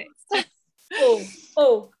get fixed. I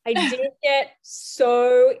did get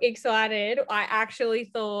so excited. I actually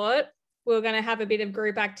thought we were going to have a bit of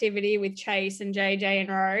group activity with Chase and JJ and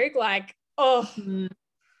Rogue. Like, So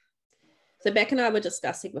Beck and I were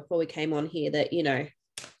discussing before we came on here that, you know,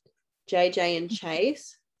 JJ and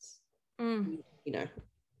Chase, you know.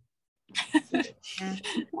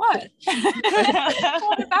 What?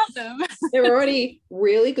 What about them? They're already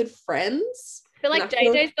really good friends. I feel like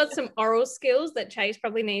JJ's got some oral skills that Chase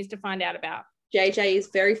probably needs to find out about. JJ is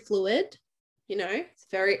very fluid, you know, it's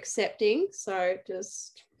very accepting. So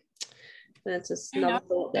that's just another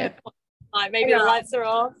thought there. Like maybe the lights are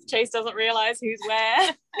off. Chase doesn't realize who's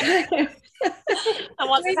where. And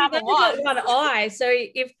once it's happened once. One eye. So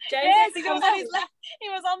if JJ he was on his left, he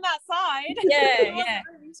was on that side. Yeah.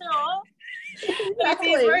 Sure. Exactly.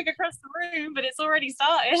 He's going across the room, but it's already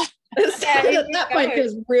started. At that point, it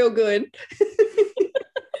was real good.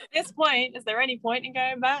 At this point, is there any point in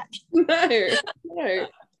going back? No.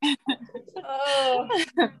 Oh.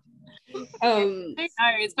 Who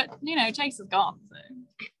knows? But you know, Chase is gone. So.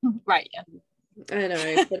 Right, yeah. I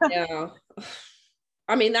know, but now,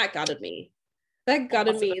 I mean, that gutted me. That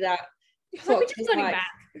Fox was like,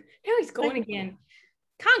 back. Now he's gone again.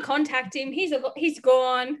 Can't contact him. He's gone. He's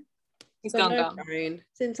gone. It's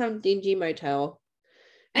in some dingy motel.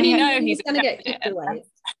 And you know he's going to get kicked away.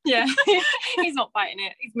 Yeah, he's not fighting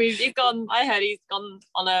it. He's moved. He's gone. I heard he's gone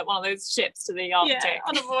on one of those ships to the Arctic. Yeah,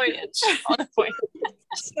 on a voyage.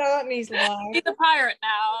 Starting his life. He's a pirate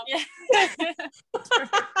now. Yeah.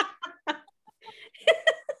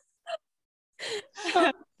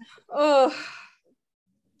 Oh,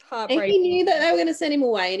 heartbreaking. And he knew that they were going to send him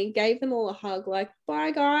away, and he gave them all a hug, like,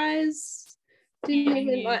 "Bye, guys."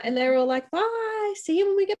 And they were all like, "Bye, see you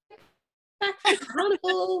when we get back from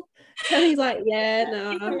Carnival." And he's like, "Yeah,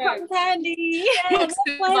 no. Cotton candy." Yeah,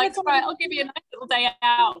 like, right, I'll give you a nice little day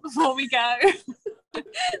out before we go.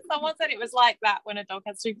 Someone said it was like that when a dog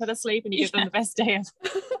has to be put asleep and you give them the best day. Did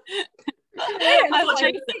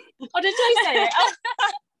Chase say it?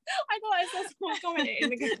 I thought I saw someone comment it in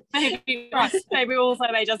the maybe also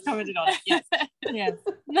they just commented on it. Yes.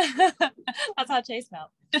 That's how Chase felt.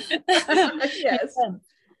 Yes.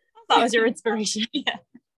 That was your inspiration. Yeah.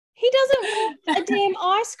 He doesn't want a damn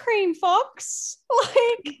ice cream, Fox.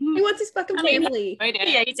 Like, he wants his fucking family. He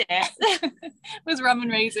ate it. It was rum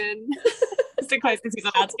and raisin. It's the closest he's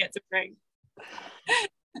allowed to get to drink.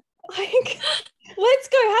 Like, let's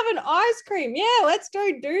go have an ice cream. Yeah, let's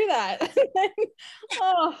go do that.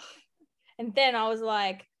 And then I was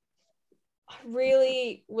like, I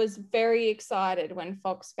really was very excited when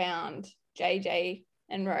Fox found JJ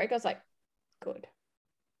and Rogue. I was like, good.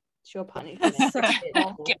 It's your punishment.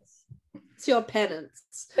 It's your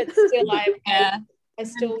penance. But still, I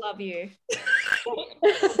still love you.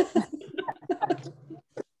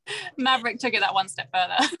 Maverick took it that one step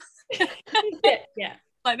further. Yeah.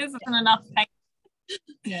 Like, this isn't enough pain.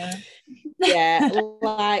 Yeah,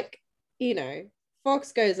 like, you know,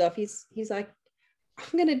 Fox goes off. He's like,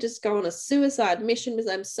 I'm gonna just go on a suicide mission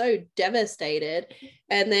because I'm so devastated.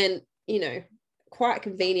 And then, you know, quite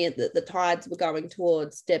convenient that the tides were going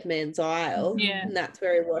towards Dead Man's Isle. Yeah. And that's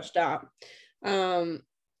where he washed up. And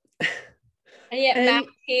yet Matt's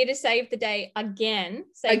here to save the day again.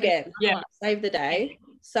 Save the day.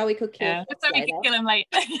 So we could kill so we could kill him later.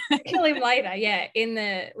 Kill him later, yeah. In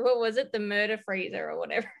the, what was it? The murder freezer or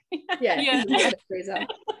whatever. The murder freezer.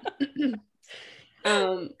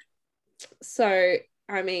 So,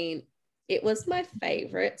 I mean, it was my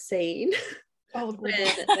favorite scene. When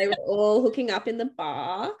they were all hooking up in the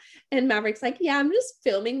bar and Maverick's like, yeah, I'm just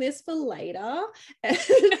filming this for later, and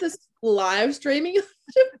just live streaming to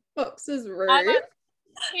Fox's room.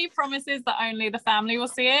 He promises that only the family will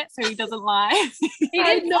see it, so he doesn't lie. He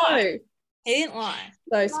didn't lie.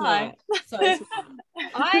 So smart. So smart.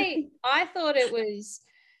 I thought it was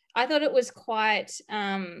quite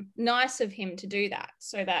nice of him to do that,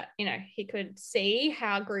 so that, you know, he could see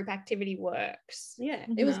how group activity works. Yeah,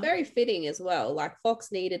 it was very fitting as well. Like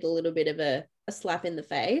Fox needed a little bit of a slap in the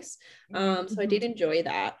face. So I did enjoy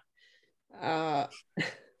that.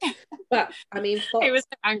 But I mean, Fox, he was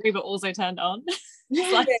angry but also turned on.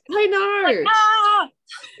 Yeah, I know.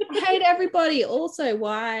 I hate everybody. Also,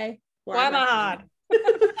 why am I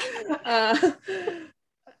hard?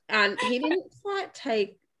 And he didn't quite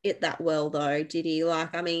take it that well, though, did he?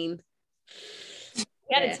 Like, I mean,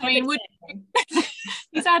 he's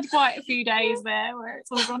had quite a few days there where it's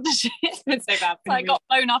all gone to shit. It's so bad. I got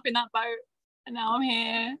blown up in that boat, and now I'm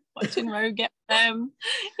here watching Rogue get them.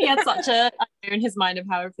 He had such a idea in his mind of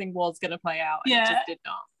how everything was going to play out, and it just did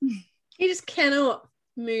not. He just cannot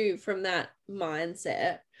move from that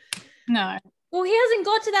mindset. No. Well, he hasn't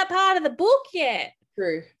got to that part of the book yet.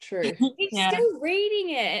 True. He's still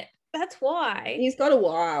reading it. That's why. He's got a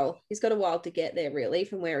while to get there, really,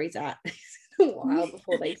 from where he's at. A while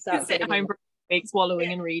before they start getting home for weeks,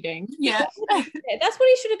 wallowing and reading. Yeah. That's what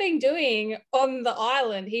he should have been doing on the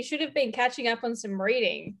island. He should have been catching up on some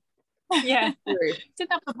reading. Yeah.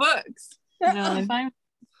 Didn't have the books. No.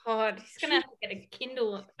 God, he's gonna have to get a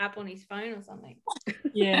Kindle app on his phone or something.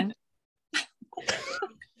 Yeah.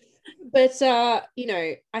 But you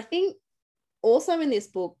know, I think also in this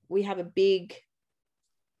book we have a big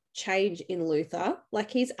change in Luther. Like,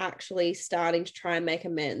 he's actually starting to try and make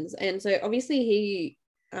amends, and so obviously he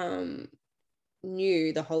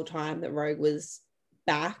knew the whole time that Rogue was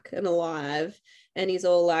back and alive, and he's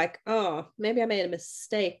all like, oh, maybe I made a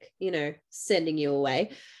mistake, you know, sending you away.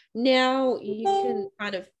 Now you can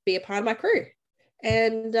kind of be a part of my crew,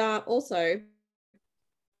 and also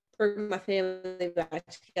bring my family back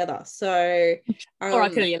together. So or I'll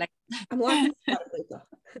kill you later. I'm like,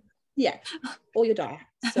 yeah, or you die.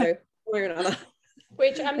 So one or another.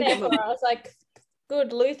 Which I'm there for. I was like,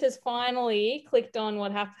 good, Luther's finally clicked on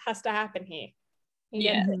what has to happen here.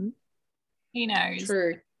 He knows.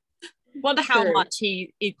 True. Wonder how much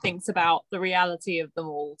he thinks about the reality of them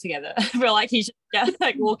all together. I feel like he should just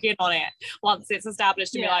like walk in on it once it's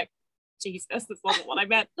established and be like, Jesus, this wasn't what I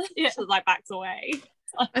meant. Just like backs away.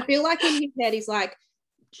 I feel like in his head he's like,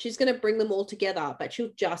 she's gonna bring them all together, but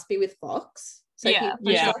she'll just be with Fox. So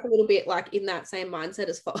he's like a little bit like in that same mindset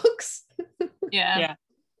as Fox. Yeah.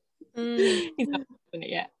 He's not doing it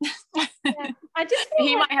yet. I just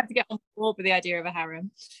he might have to get on board with the idea of a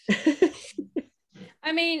harem.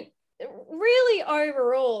 I mean, really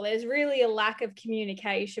overall, there's really a lack of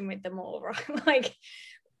communication with them all, right?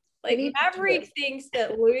 Like Maverick thinks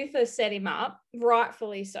that Luther set him up,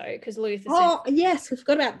 rightfully so, because Luther yes, we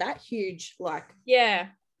forgot about that huge, like,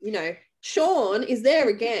 you know, Sean is there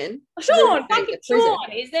again. Sean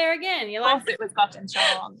is there again. You're like, it was fucking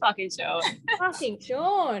Sean. Fucking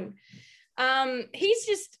Sean. He's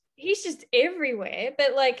just everywhere.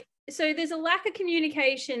 But like, so there's a lack of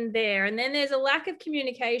communication there, and then there's a lack of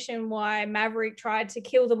communication why Maverick tried to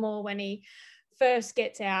kill them all when he first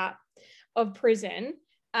gets out of prison.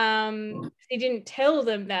 He didn't tell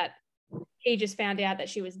them that he just found out that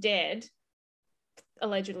she was dead,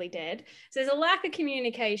 allegedly dead. So there's a lack of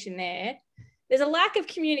communication there. There's a lack of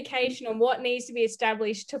communication on what needs to be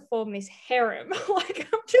established to form this harem. Like,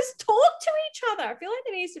 just talk to each other. I feel like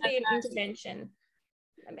there needs to be an intervention,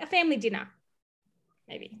 a family dinner,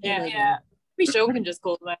 maybe. Yeah. We sure can just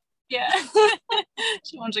call them. Yeah.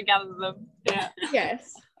 She wants to gather them. Yeah.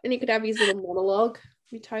 Yes. And he could have his little monologue.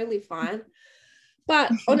 Be totally fine.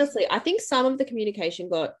 But honestly, I think some of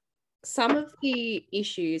the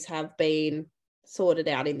issues have been sorted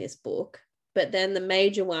out in this book, but then the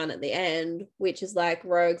major one at the end, which is like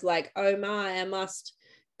Rogue's like, oh my, I must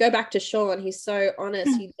go back to Sean. He's so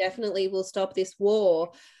honest. He definitely will stop this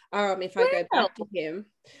war if I go back to him.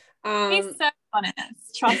 He's so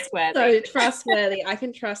honest, trustworthy. So trustworthy. I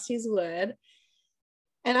can trust his word.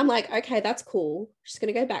 And I'm like, okay, that's cool. She's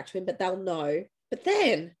going to go back to him, but they'll know. But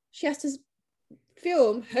then she has to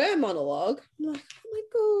film her monologue. I'm like, oh my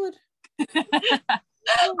God.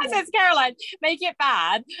 I said to Caroline, make it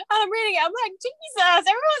bad. And I'm reading it. I'm like, Jesus,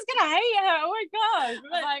 everyone's gonna hate her. Oh my god!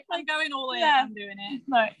 Like, I'm going all in. Yeah. I'm doing it.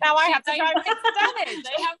 No, now I have to try and fix the damage.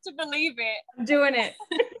 They have to believe it. I'm doing it.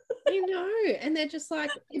 You know, and they're just like,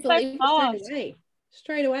 they It's so believe hard. it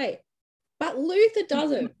straight away. But Luther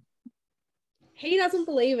doesn't. He doesn't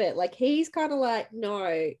believe it. Like, he's kind of like,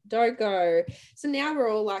 no, don't go. So now we're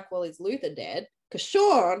all like, well, is Luther dead? Because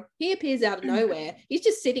Sean, he appears out of nowhere. He's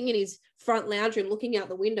just sitting in his front lounge room, looking out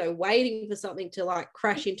the window, waiting for something to like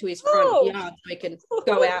crash into his front yard so he can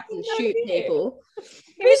go out and shoot people.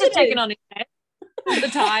 He was just taking on his head at the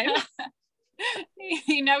time.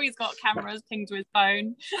 You know, he's got cameras pinged to his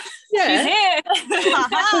phone. Yeah. She's here.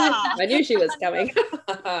 I knew she was coming.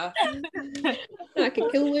 I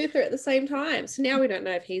could kill Luther at the same time. So now we don't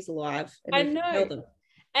know if he's alive. And I we can know. kill them.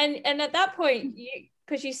 And at that point,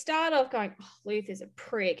 because you start off going, oh, Luther's a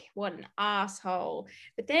prick, what an asshole.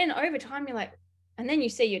 But then over time, you're like, and then you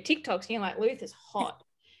see your TikToks and you're like, Luther's hot.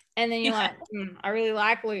 And then you're like, I really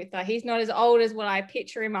like Luther. He's not as old as what I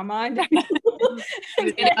picture in my mind. Better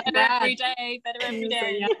every day. And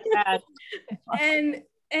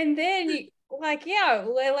then you like, yeah,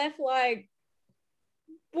 we're left like,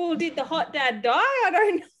 well, did the hot dad die? I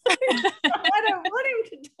don't know. I don't want him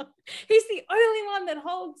to die. He's the only one that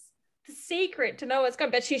holds the secret to know what's going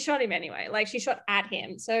on. But she shot him anyway. Like, she shot at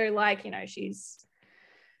him. So, like, you know, she's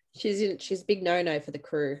big no for the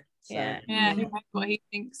crew. So. Yeah, who knows what he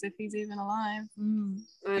thinks if he's even alive. I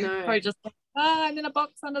know. Probably just like, I'm in a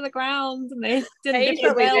box under the ground, and they didn't He's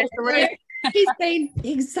give me well. He's been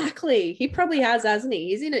exactly. He probably has, hasn't he?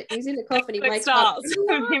 He's in a coffin. He wakes up.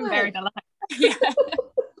 with him buried alive.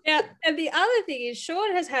 Yeah. And the other thing is,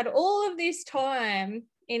 Sean has had all of this time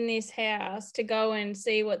in this house to go and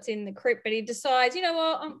see what's in the crypt, but he decides, you know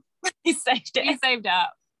what, He saved it. He saved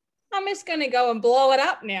up. I'm just going to go and blow it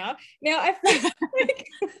up now. Now, I feel like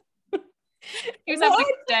He was having a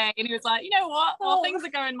good day, and he was like, you know what? Well, things are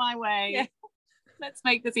going my way. Yeah. Let's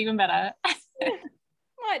make this even better.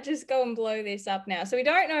 might just go and blow this up now. So we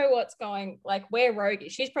don't know what's going, like, where Rogue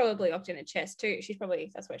is. She's probably locked in a chest too.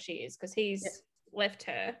 That's where she is, because he's left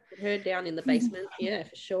her. Her down in the basement. Yeah,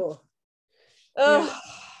 for sure. Oh,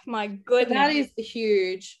 my goodness. So that is the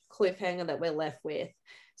huge cliffhanger that we're left with.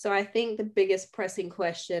 So I think the biggest pressing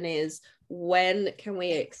question is, when can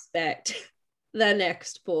we expect the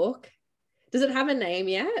next book? Does it have a name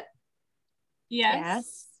yet?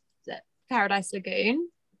 Yes. Paradise Lagoon.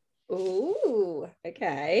 Ooh,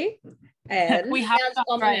 okay. And we have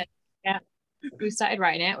right. Yeah. We started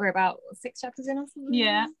writing it. We're about 6 chapters in or something.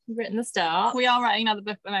 Yeah. We've written the start. We are writing another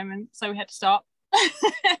book at the moment, so we had to stop.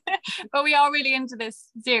 But we are really into this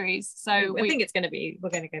series, so I think we're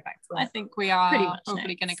going to go back to that. I think we are pretty much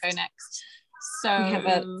probably going to go next. So we have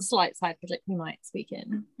a slight side project we might speak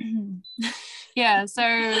in. Yeah, so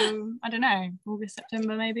I don't know, August,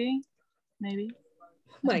 September, maybe. Oh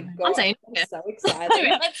my God, I'm saying I'm so excited.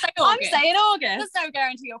 Let's say August. I'm saying August. There's no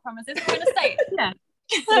guarantee or promises. We're going to say it. Yeah.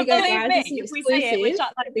 There you go, Believe guys. me, This is if we say it, exclusive. we're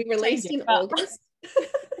just like, It'll be released in change it, but- August.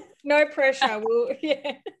 No pressure.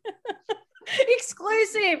 Yeah.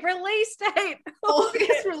 Exclusive release date.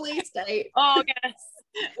 August release date. August.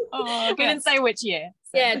 We didn't say which year.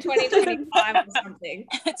 So. Yeah, 2025 or something.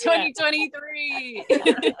 2023.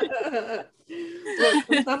 Look,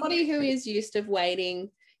 for somebody who is used to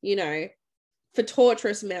waiting, for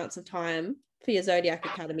torturous amounts of time for your Zodiac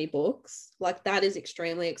Academy books, like, that is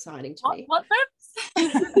extremely exciting to me. What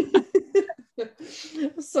books?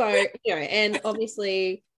 So, and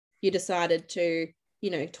obviously you decided to,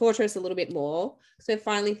 torture us a little bit more. So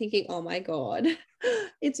finally thinking, oh my God,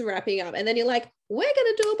 it's wrapping up. And then you're like, we're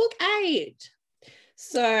going to do a book 8.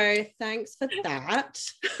 So thanks for that.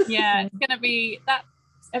 Yeah, it's going to be that.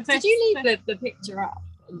 Did you leave the picture up?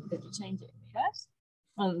 Did you change it? Yes.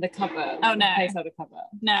 On the cover. Oh, no. The cover.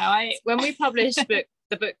 No, when we published the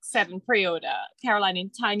book 7 pre-order, Caroline in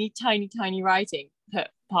tiny writing put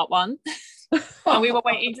part 1. And we were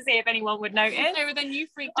waiting to see if anyone would notice. No, but then you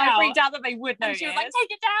freaked I out. freaked out that they would And notice. she was like,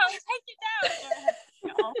 take it down.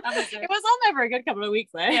 That was it was on there for a good couple of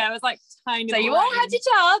weeks though. Yeah, it was like tiny. So you all had your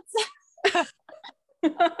chance.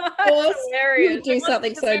 Of course, we would do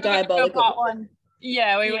something so diabolical. Part 1.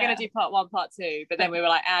 Yeah, we were Yeah. going to do part 1, part 2, but then we were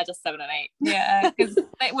like, just 7 and 8. Yeah, because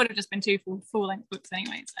it would have just been 2 full-length books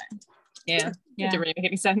anyway. So Yeah, it didn't really make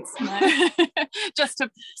any sense. No. Just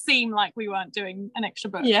to seem like we weren't doing an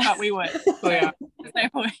extra book, but we would. We are. There's no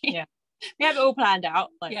point. Yeah. We have it all planned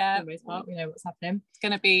out, for Yeah. the most part. We know what's happening. It's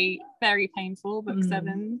going to be very painful, book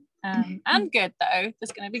 7. And good, though.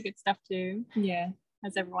 There's going to be good stuff too, Yeah.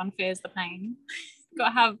 as everyone fears the pain. Got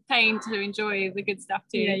to have pain to enjoy the good stuff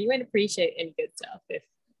too. Yeah, you won't appreciate any good stuff if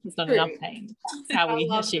There's not enough pain. That's how we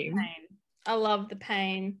assume. I love the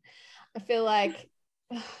pain. I feel like,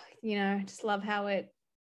 you know, I just love how it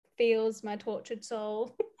feels my tortured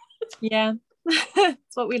soul. Yeah.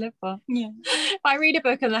 That's what we live for. Yeah. If I read a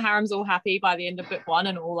book and the harem's all happy by the end of book 1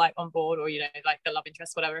 and all like on board, or, you know, like the love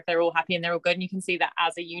interest, whatever, if they're all happy and they're all good and you can see that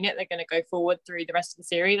as a unit they're going to go forward through the rest of the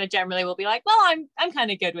series, they generally will be like, well, I'm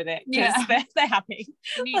kind of good with it because they're happy.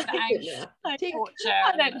 You need the angst, torture.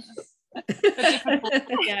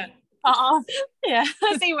 Yeah. Yeah,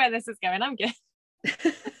 I see where this is going. I'm good.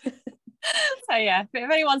 So yeah,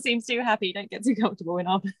 if anyone seems too happy, don't get too comfortable in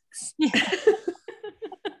our books. Yeah.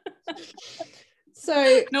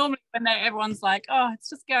 So normally when everyone's like, oh, it's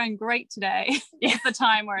just going great today, it's the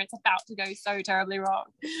time where it's about to go so terribly wrong.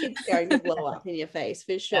 It's going to blow up in your face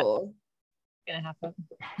for sure. It's gonna happen.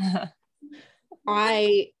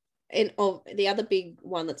 The other big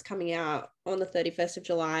one that's coming out on the 31st of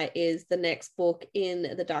July is the next book in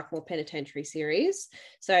the Darkmoor Penitentiary series.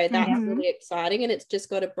 So that's really exciting, and it's just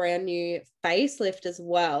got a brand new facelift as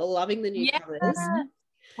well. Loving the new covers.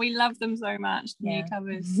 We love them so much, the new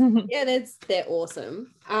covers. Yeah, they're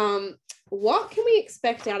awesome. What can we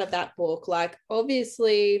expect out of that book? Like,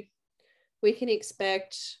 obviously, we can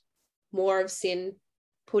expect more of Sin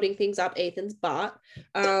putting things up Ethan's butt.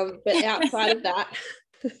 But outside of that,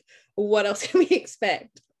 what else can we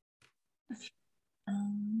expect?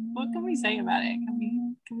 What can we say about it?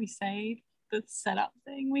 Can we say the setup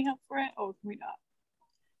thing we have for it, or can we not?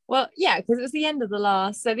 Well, yeah, because it was the end of the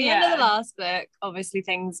last. So the end of the last book, obviously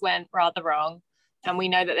things went rather wrong, and we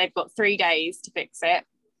know that they've got 3 days to fix it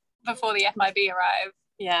before the FIB arrive.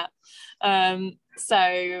 Yeah.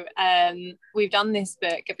 So we've done this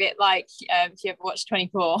book a bit like if you ever watched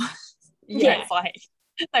 24. Yeah.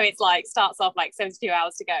 It's like starts off like 72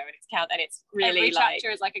 hours to go, and it's really every chapter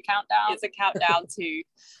is like a countdown. It's a countdown to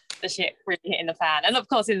the shit really hitting the fan, and of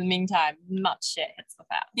course in the meantime much shit hits the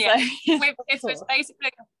fan. Yeah. So it's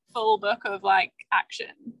basically a full book of like action.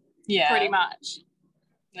 Yeah, pretty much.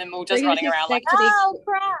 And then we're just running around like, oh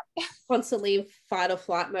crap, constantly fight or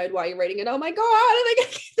flight mode while you're reading it. Oh my god.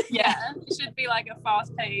 Yeah, it should be like a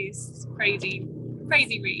fast-paced crazy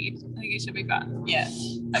read. I think it should be fun. Yeah,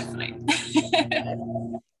 hopefully.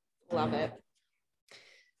 Love it.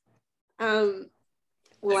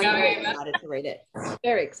 Well, I'm very excited to read it.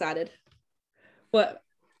 Very excited. But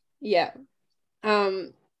yeah.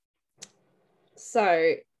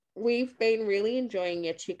 So we've been really enjoying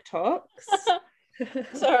your TikToks.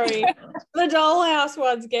 Sorry. The dollhouse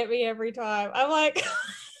ones get me every time. I'm like,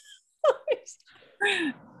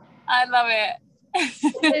 I love it.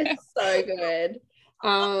 It's so good.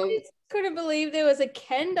 I couldn't believe there was a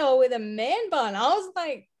Ken doll with a man bun. I was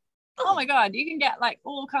like, oh my god, you can get like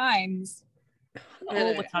all kinds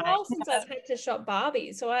all the time. Since I've had to shop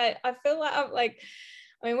Barbie, so I feel like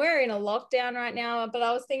I mean, we're in a lockdown right now, but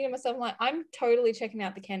I was thinking to myself, like, I'm totally checking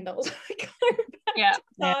out the Ken dolls. Yeah.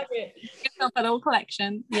 Target. Get yourself a little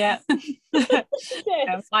collection. Yeah.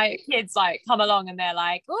 Yes. Like kids like come along and they're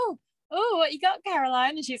like, oh, what you got,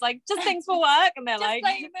 Caroline? And she's like, just things for work. And they're like,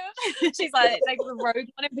 she's like the Rogue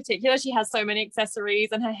one in particular, she has so many accessories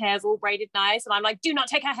and her hair's all braided nice. And I'm like, do not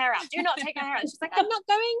take her hair out. Do not take her hair out. And she's like, I'm not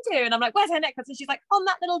going to. And I'm like, where's her necklace? And she's like, on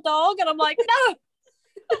that little dog. And I'm like, no.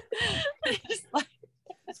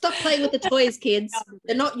 Stop playing with the toys, kids.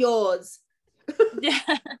 They're not yours. Yeah,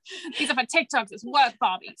 these are for TikToks. It's work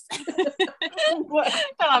Barbies. And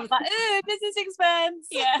I was like, business expense.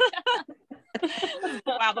 Yeah.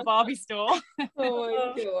 Wow, the Barbie store.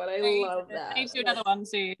 Oh my god, I love that. I need to do another one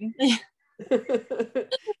soon.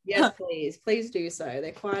 Yes, please do so.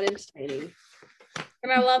 They're quite entertaining.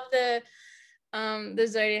 And I love the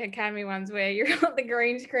Zodiac Academy ones where you're on the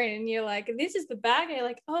green screen and you're like, this is the bag, and you're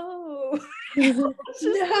like, oh no,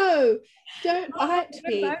 don't bite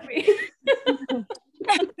me.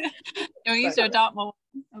 Don't use your Dartmoor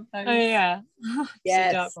of those. Oh yeah.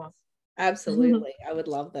 Yes, absolutely. I would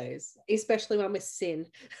love those, especially one with Sin.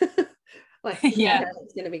 Like, yeah,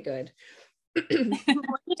 it's gonna be good. What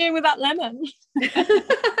are you doing with that lemon?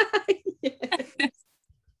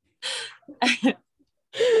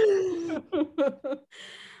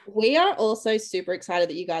 We are also super excited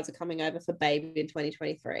that you guys are coming over for Babe in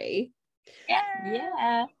 2023.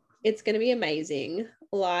 Yeah. It's going to be amazing.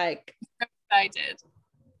 Like, excited.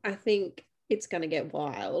 I think it's going to get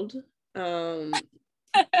wild. Well,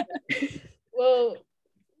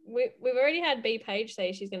 we've already had B Page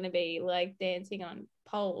say she's going to be like dancing on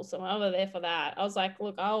poles, so I'm over there for that. I was like,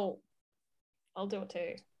 look, I'll do it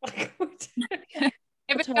too. If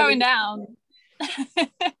it's going down.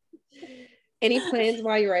 Any plans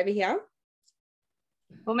while you're over here?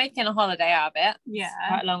 we're making a holiday out of it. Yeah. It's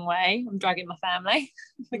quite a long way. I'm dragging my family.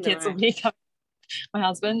 The kids will be coming, my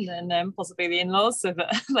husband, and possibly the in-laws, so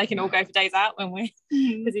that they can all go for days out when we're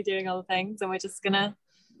busy doing other things. And we're just gonna,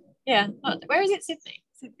 where is it? Sydney.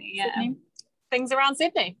 Yeah. Sydney. Things around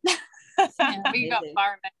Sydney. Yeah, we got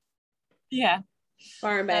Byron Bay. Yeah.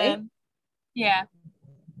 Byron Bay. Yeah.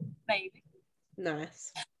 Maybe.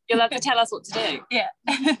 Nice. You'll have to tell us what to do. Yeah.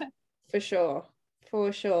 For sure.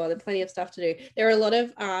 There's plenty of stuff to do. There are a lot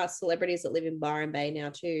of celebrities that live in Byron Bay now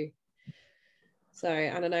too. So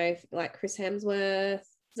I don't know if like Chris Hemsworth,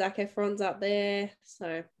 Zac Efron's up there.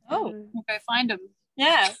 So we'll go find them.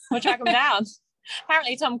 Yeah, we'll track them down.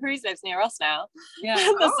 Apparently Tom Cruise lives near us now. Yeah.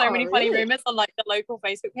 There's so many funny rumors on like the local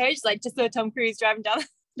Facebook page, like just saw Tom Cruise driving down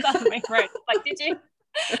the main road. Like, did you?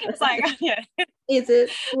 It's like, yeah.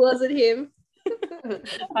 Was it him?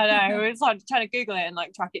 I know, we were trying to Google it and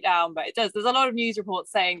like track it down, but it does. There's a lot of news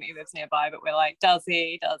reports saying that he lives nearby, but we're like, does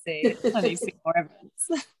he? I need to see more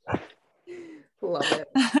evidence. Love it.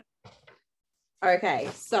 Okay,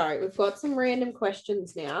 so we've got some random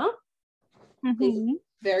questions now. These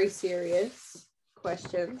very serious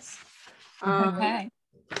questions. Okay.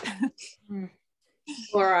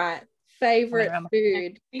 All right. Favorite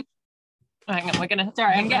food. Hang on, we're gonna.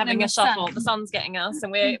 Sorry, I'm having a shuffle. The sun's getting us,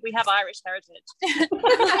 and we have Irish heritage.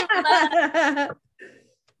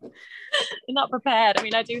 You're not prepared. I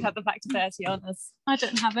mean, I do have the fact of 30 on us. I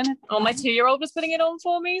don't have anything. Oh, my 2-year-old was putting it on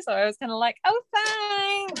for me, so I was kind of like, oh,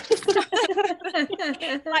 thanks.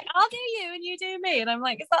 Like, I'll do you and you do me, and I'm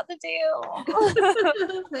like, is that the deal?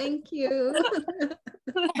 Thank you.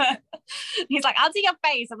 He's like, I'll do your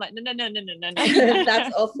face. I'm like, no.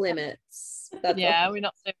 That's off limits. We're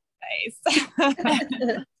not doing face.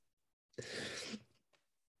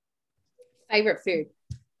 Favorite food.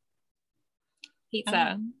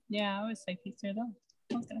 Pizza. Yeah, I always say pizza as well.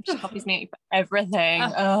 She copies me for everything.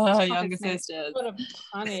 Younger sisters. What a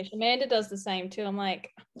punish. Amanda does the same too. I'm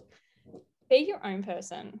like, be your own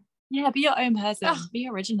person. Yeah, be your own person. Be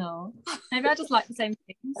original. Maybe I just like the same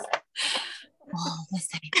things. Oh, the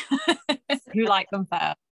same. Who like them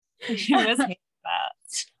first? Who was hate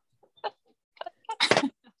first?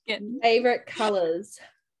 Favorite colors.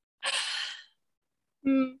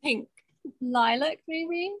 Pink. Lilac,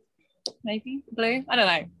 maybe blue. I don't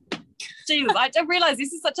know. Jesus, I don't realize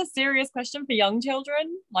this is such a serious question for young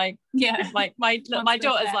children. Like, like my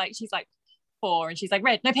daughter's like, she's like 4 and she's like,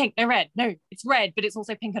 red, no pink, no red, no, it's red, but it's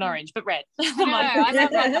also pink and orange, but red. I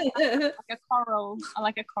love like a coral. I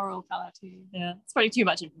like a coral color too. Yeah, it's probably too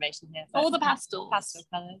much information here. All the pastel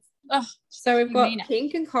colors. So we've got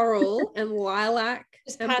pink and coral and lilac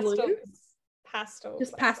and blue. Pastels.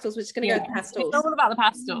 Just pastels. We're just going to go with pastels. It's all about the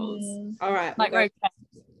pastels. All right. Like rose petals.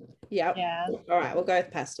 Yep. Yeah. All right, we'll go with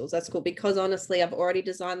pastels. That's cool because honestly, I've already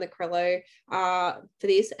designed the Crello for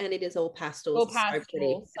this, and it is all pastels. All pastels. So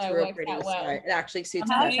pretty. It's so real pretty. well. So it actually suits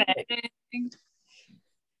perfect.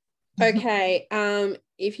 Okay.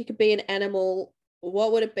 If you could be an animal,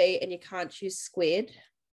 what would it be? And you can't choose squid.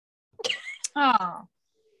 Oh.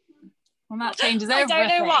 Well, that changes everything. I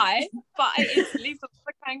don't know why, but I instantly thought of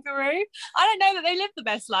a kangaroo. I don't know that they live the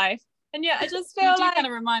best life. And yet I just feel like kind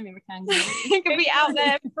of remind me of a kangaroo. You could be out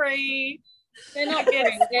there free. They're not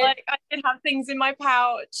good. Like I could have things in my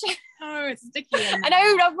pouch. Oh, it's sticky. I know.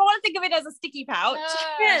 I want to think of it as a sticky pouch.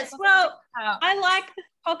 Yes. Well, I like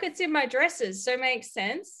pockets in my dresses, so it makes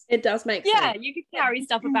sense. It does make sense. Yeah, you could carry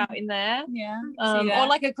stuff about in there. Yeah. Or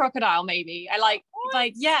like a crocodile, maybe. I like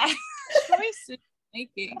yeah. So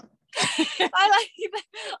sneaky. I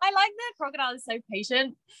like that crocodile is so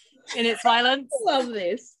patient in its silence. I love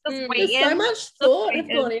this. There's so much thought has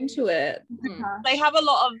gone into it. They have a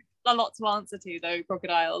lot to answer to though,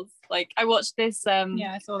 crocodiles. Like I watched this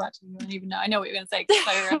I saw that too. I don't even know. I know what you're gonna say.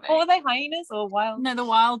 So or were they hyenas or wild? No, the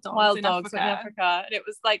wild dogs in in Africa. And it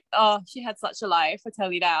was like, she had such a life, I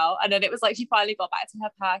tell you now. And then it was like she finally got back to her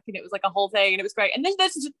pack and it was like a whole thing and it was great. And then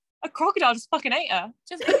there's just a crocodile just fucking ate her.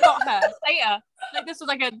 Just got her. Ate her. Like this was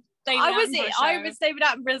like a I was David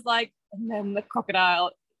Attenborough's like, and then the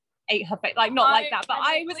crocodile ate her face. Like not like that, but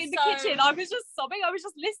I was in the kitchen. I was just sobbing. I was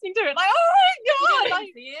just listening to it. Like, oh my god!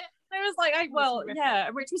 Like, see it? I was like,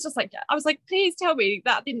 Rich was just like, I was like, please tell me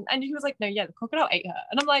that didn't. And he was like, no, yeah, the crocodile ate her.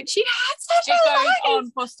 And I'm like, she had such a life. It goes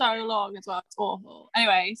on for so long as well. It's awful.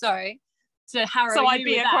 Anyway, sorry. So I'd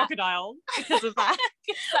be a crocodile because of that.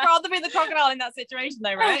 Rather be the crocodile in that situation,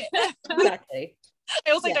 though, right? Exactly.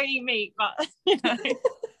 I also don't eat meat, but you know.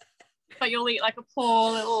 But you'll eat like a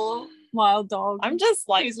poor little wild dog. I'm just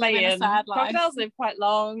like saying, crocodiles live quite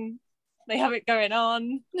long. They have it going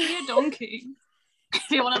on. Be a donkey.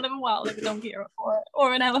 If you want to live a donkey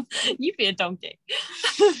or an elephant. You'd be a donkey.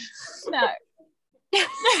 No.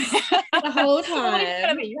 The whole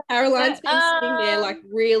time, Caroline's been sitting there like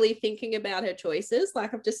really thinking about her choices.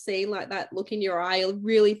 Like I've just seen like that look in your eye,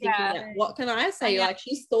 really thinking about what can I say? Like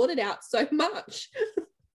she's thought it out so much.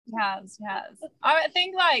 Yes. I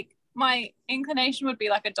think like my inclination would be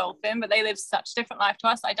like a dolphin, but they live such different life to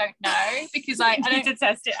us. I don't know because I need to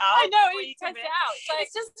test it out. I know you test it out. So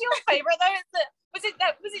it's just your favorite though. Was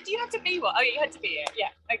it? Do you have to be what? Oh, you had to be it. Yeah.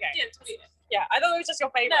 Okay. Yeah, to be it. Yeah, I thought it was just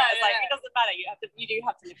your favorite. No, like it doesn't matter. You do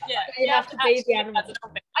have to live that life. You have to be the animal.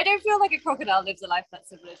 I don't feel like a crocodile lives a life that's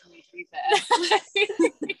similar to me, to be fair.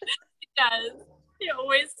 It does. You're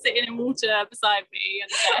always sitting in water beside me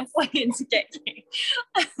and waiting to get you.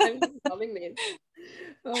 I'm loving this.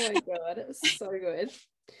 Oh my god, it's so good.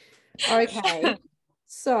 Okay,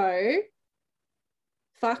 so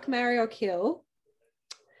fuck, marry or kill.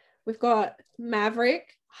 We've got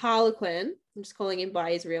Maverick, Harlequin. I'm just calling him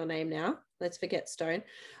by his real name now. Let's forget Stone.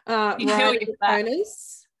 Ryder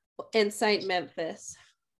Jonas and Saint Memphis.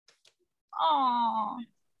 Oh.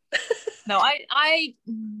 No, I'd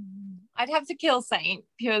have to kill Saint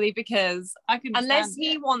purely because unless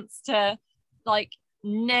he wants to like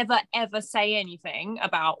never ever say anything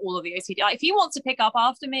about all of the OCD. Like, if he wants to pick up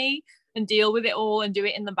after me and deal with it all and do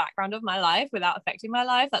it in the background of my life without affecting my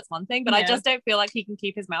life, that's one thing. But I just don't feel like he can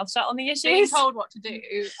keep his mouth shut on the issues. Being told what to do,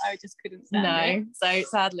 I just couldn't stand it. So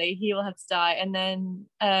sadly, he will have to die. And then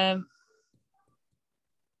I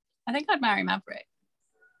think I'd marry Maverick.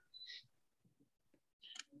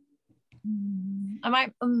 I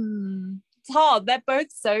might. It's hard. They're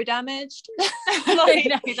both so damaged.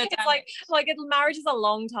 It's like marriage is a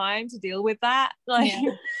long time to deal with that. Like,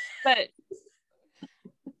 but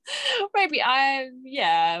maybe I'll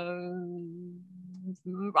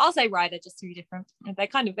say Ryder, just to be different.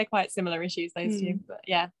 They're quite similar issues, those two. But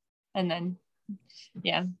and then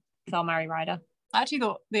so I'll marry Ryder. I actually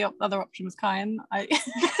thought the other option was Kyan.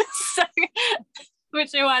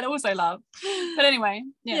 Which I'd also love. But anyway,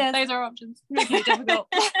 those are our options. Making it difficult.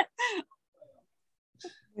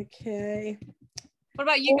 Okay. What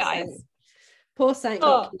about you guys? Poor Saint.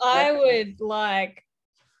 I would like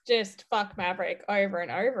just fuck Maverick over and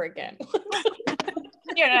over again.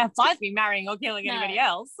 You don't have time to be marrying or killing anybody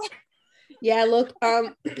else. Yeah, look,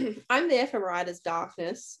 I'm there for Ryder's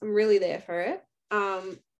darkness. I'm really there for it.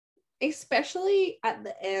 Especially at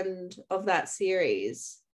the end of that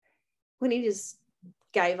series when he just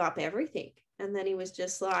gave up everything and then he was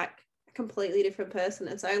just like a completely different person.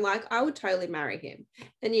 And so like I would totally marry him.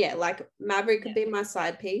 And like Maverick could be my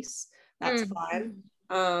side piece. That's fine.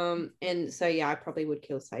 And so I probably would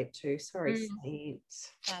kill Saint too. Sorry, Saint.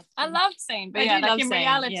 I love Saint, but in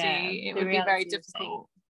reality it would be very difficult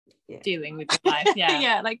dealing with your life.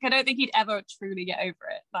 Like I don't think he'd ever truly get over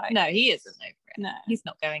it. Like no, he isn't over it. No, he's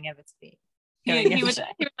not going ever to be. He would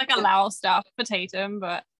like allow stuff for Tatum,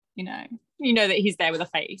 but you know that he's there with a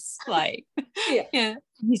face, like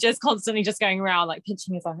he's just constantly just going around like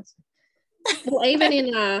pinching his eyes. Well, even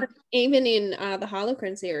in the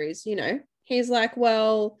Harlequin series, he's like,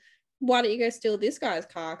 well, why don't you go steal this guy's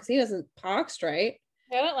car because he doesn't park straight.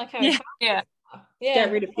 I don't like how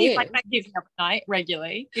get rid of him. He's like that giving up at night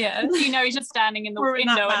regularly. He's just standing in the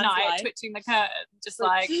window at night twitching the curtain, just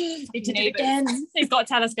like he did it again. He's got a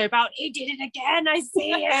telescope out. He did it again. I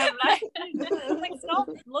see him. Like stop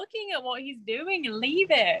looking at what he's doing and leave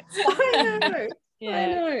it. I know. I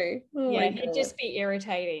know. Oh he'd just be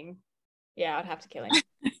irritating. I'd have to kill him.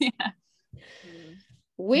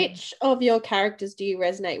 Which of your characters do you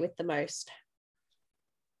resonate with the most?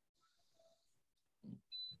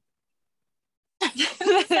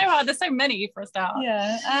 That's so hard. There's so many for a start.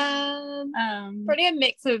 Pretty a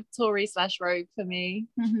mix of Tory / Rogue for me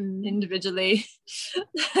individually.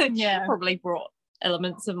 Probably brought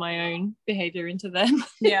elements of my own behavior into them.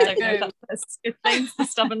 I don't know if that's good things. The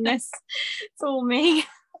stubbornness, it's all me.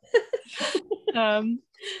 And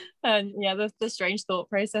the strange thought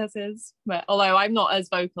processes, but although I'm not as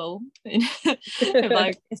vocal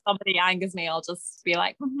if somebody angers me, I'll just be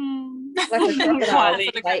like like a crocodile,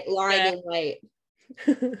 lying in wait.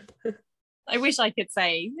 I wish I could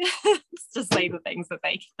say just say the things that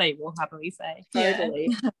they will happily say.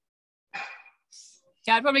 Totally.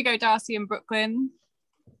 I'd probably go Darcy and Brooklyn.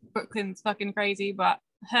 Brooklyn's fucking crazy, but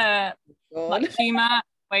her like humor,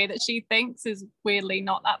 way that she thinks is weirdly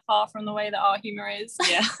not that far from the way that our humor is.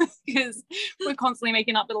 Because we're constantly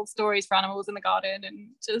making up little stories for animals in the garden and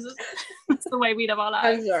just it's the way we live our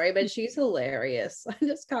lives. I'm sorry, but she's hilarious. I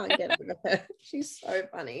just can't get over her. She's so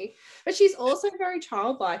funny, but she's also very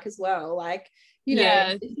childlike as well. Like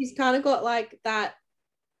she's kind of got like that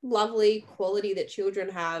lovely quality that children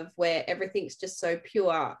have where everything's just so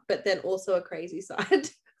pure, but then also a crazy side.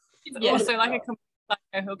 Also like a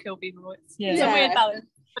he'll kill people. It's Yeah. a weird balance,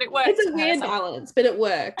 but it works. It's a weird balance, but it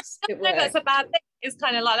works. It No, works. that's a bad thing. It's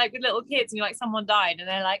kind of like with little kids, and you're like, someone died, and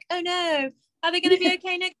they're like, oh no, are they going to be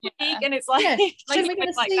okay next week? And it's like, Yeah. like When are we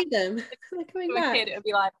going to like, see them? They're coming to back. a kid, it would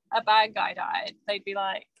be like a bad guy died. They'd be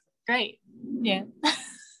like, great, yeah.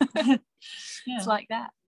 It's like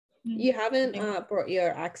that. You haven't brought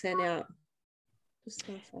your accent out. Just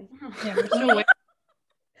gonna say. Yeah, we're still waiting.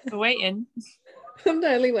 We're waiting. I'm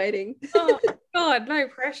totally waiting. Oh God, no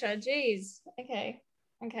pressure. Jeez. Okay,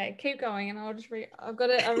 keep going, and I'll just I've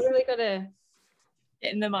really got to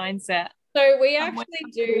Get in the mindset. So we actually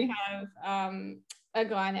do have a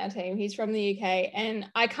guy in our team. He's from the UK, and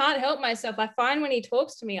I can't help myself. I find when he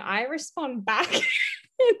talks to me, I respond back in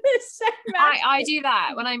the same I do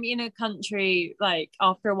that when I'm in a country. Like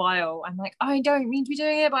after a while, I'm like, I don't mean to be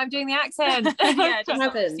doing it, but I'm doing the accent. Yeah, it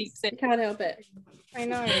happens. You can't help it. I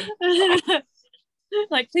know.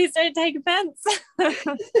 Like, please don't take offense. Let's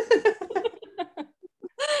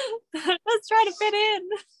try to fit in.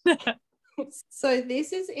 So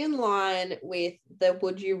this is in line with the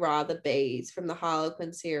Would You Rather Bees from the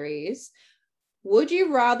Harlequin series. Would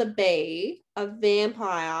you rather be a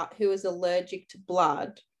vampire who is allergic to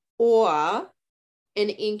blood or an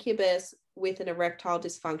incubus with an erectile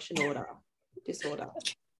dysfunction disorder?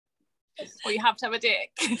 Or you have to have a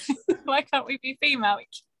dick. Why can't we be female?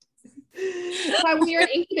 Like, when you're an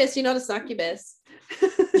incubus, you're not a succubus.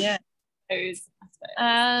 Yeah.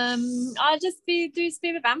 I'll just be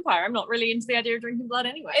the vampire. I'm not really into the idea of drinking blood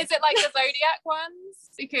anyway. Is it like the Zodiac ones?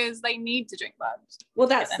 Because they need to drink blood. Well,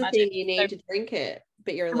 that's the thing. You need to drink it,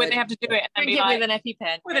 but you're allergic. When they have to do it and drink it with an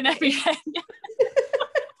EpiPen. With an EpiPen.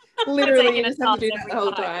 Literally, you just have to do that the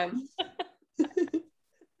whole time.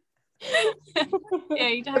 Yeah,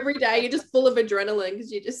 you have every day you're just full of adrenaline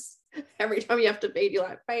because you just every time you have to beat, you're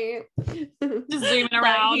like, bam. just zooming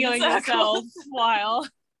around, healing yourself while.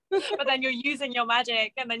 But then you're using your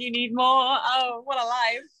magic and then you need more. Oh, what a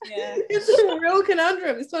life. Yeah. It's a real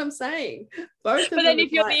conundrum. That's what I'm saying. Both but then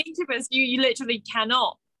if you're the incubus, you literally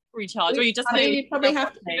cannot recharge. Or you just you probably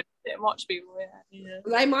have to watch people. Yeah.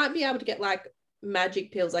 They might be able to get like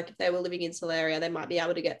magic pills. Like if they were living in Solaria, they might be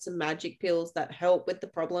able to get some magic pills that help with the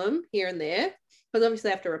problem here and there. But obviously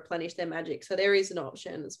they have to replenish their magic. So there is an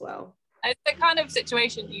option as well. It's the kind of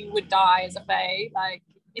situation you would die as a fae. Like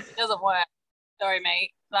if it doesn't work, sorry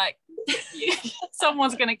mate. Like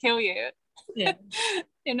someone's gonna kill you. Yeah.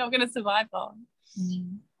 You're not gonna survive long. So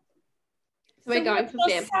we're going for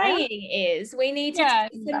vampire. Saying is we need to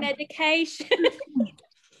take the medication.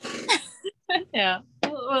 Yeah.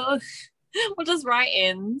 We'll just write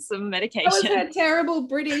in some medication. That was a terrible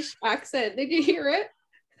British accent. Did you hear it?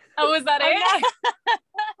 Oh, was that it?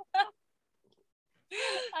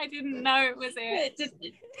 I didn't know it was it.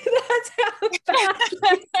 That's how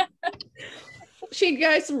bad. She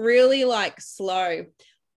goes really like slow.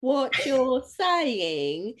 What you're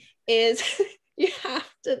saying is you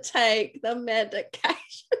have to take the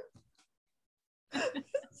medication.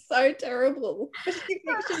 So terrible. But she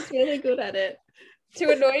thinks she's really good at it. To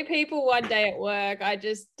annoy people one day at work, I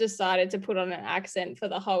just decided to put on an accent for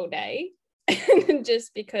the whole day.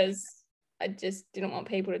 Just because I just didn't want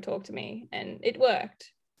people to talk to me, and it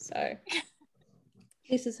worked. So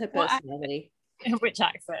this is her personality. Which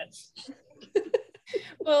accent?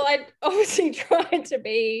 Well, I obviously tried to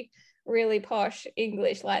be really posh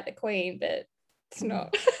English like the Queen, but it's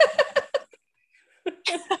not.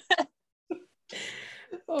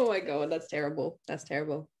 Oh my God, that's terrible. That's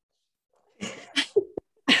terrible.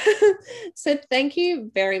 So thank you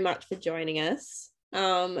very much for joining us.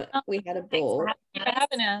 We had a ball. Thanks for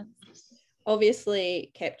having us.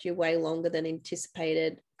 Obviously kept you way longer than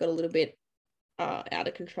anticipated. Got a little bit out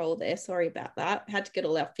of control there. Sorry about that. Had to get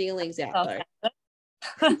all our feelings out though.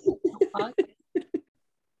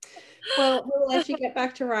 Well, we'll let you get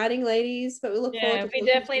back to writing, ladies, but we look forward to we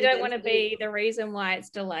definitely don't want to be the reason why it's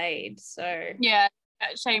delayed. So yeah,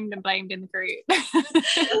 shamed and blamed in the group.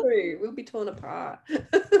 We'll be torn apart.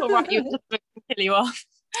 We'll write you kill you off.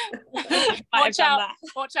 Watch out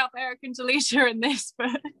for Eric and Delisha in this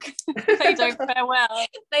book. They don't fare well.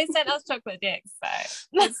 They sent us chocolate dicks, so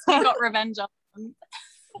we got revenge on them.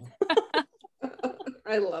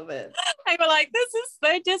 I love it. They were like, this is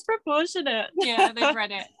so disproportionate. Yeah, they've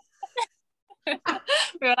read it.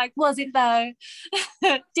 We were like, was it though?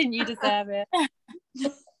 Didn't you deserve it?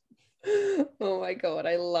 Oh my God,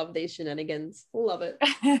 I love these shenanigans. Love it.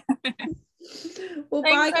 Well,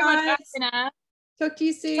 Thanks bye so much, guys. Talk to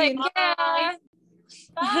you soon. Take care.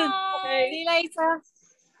 Bye. See you later.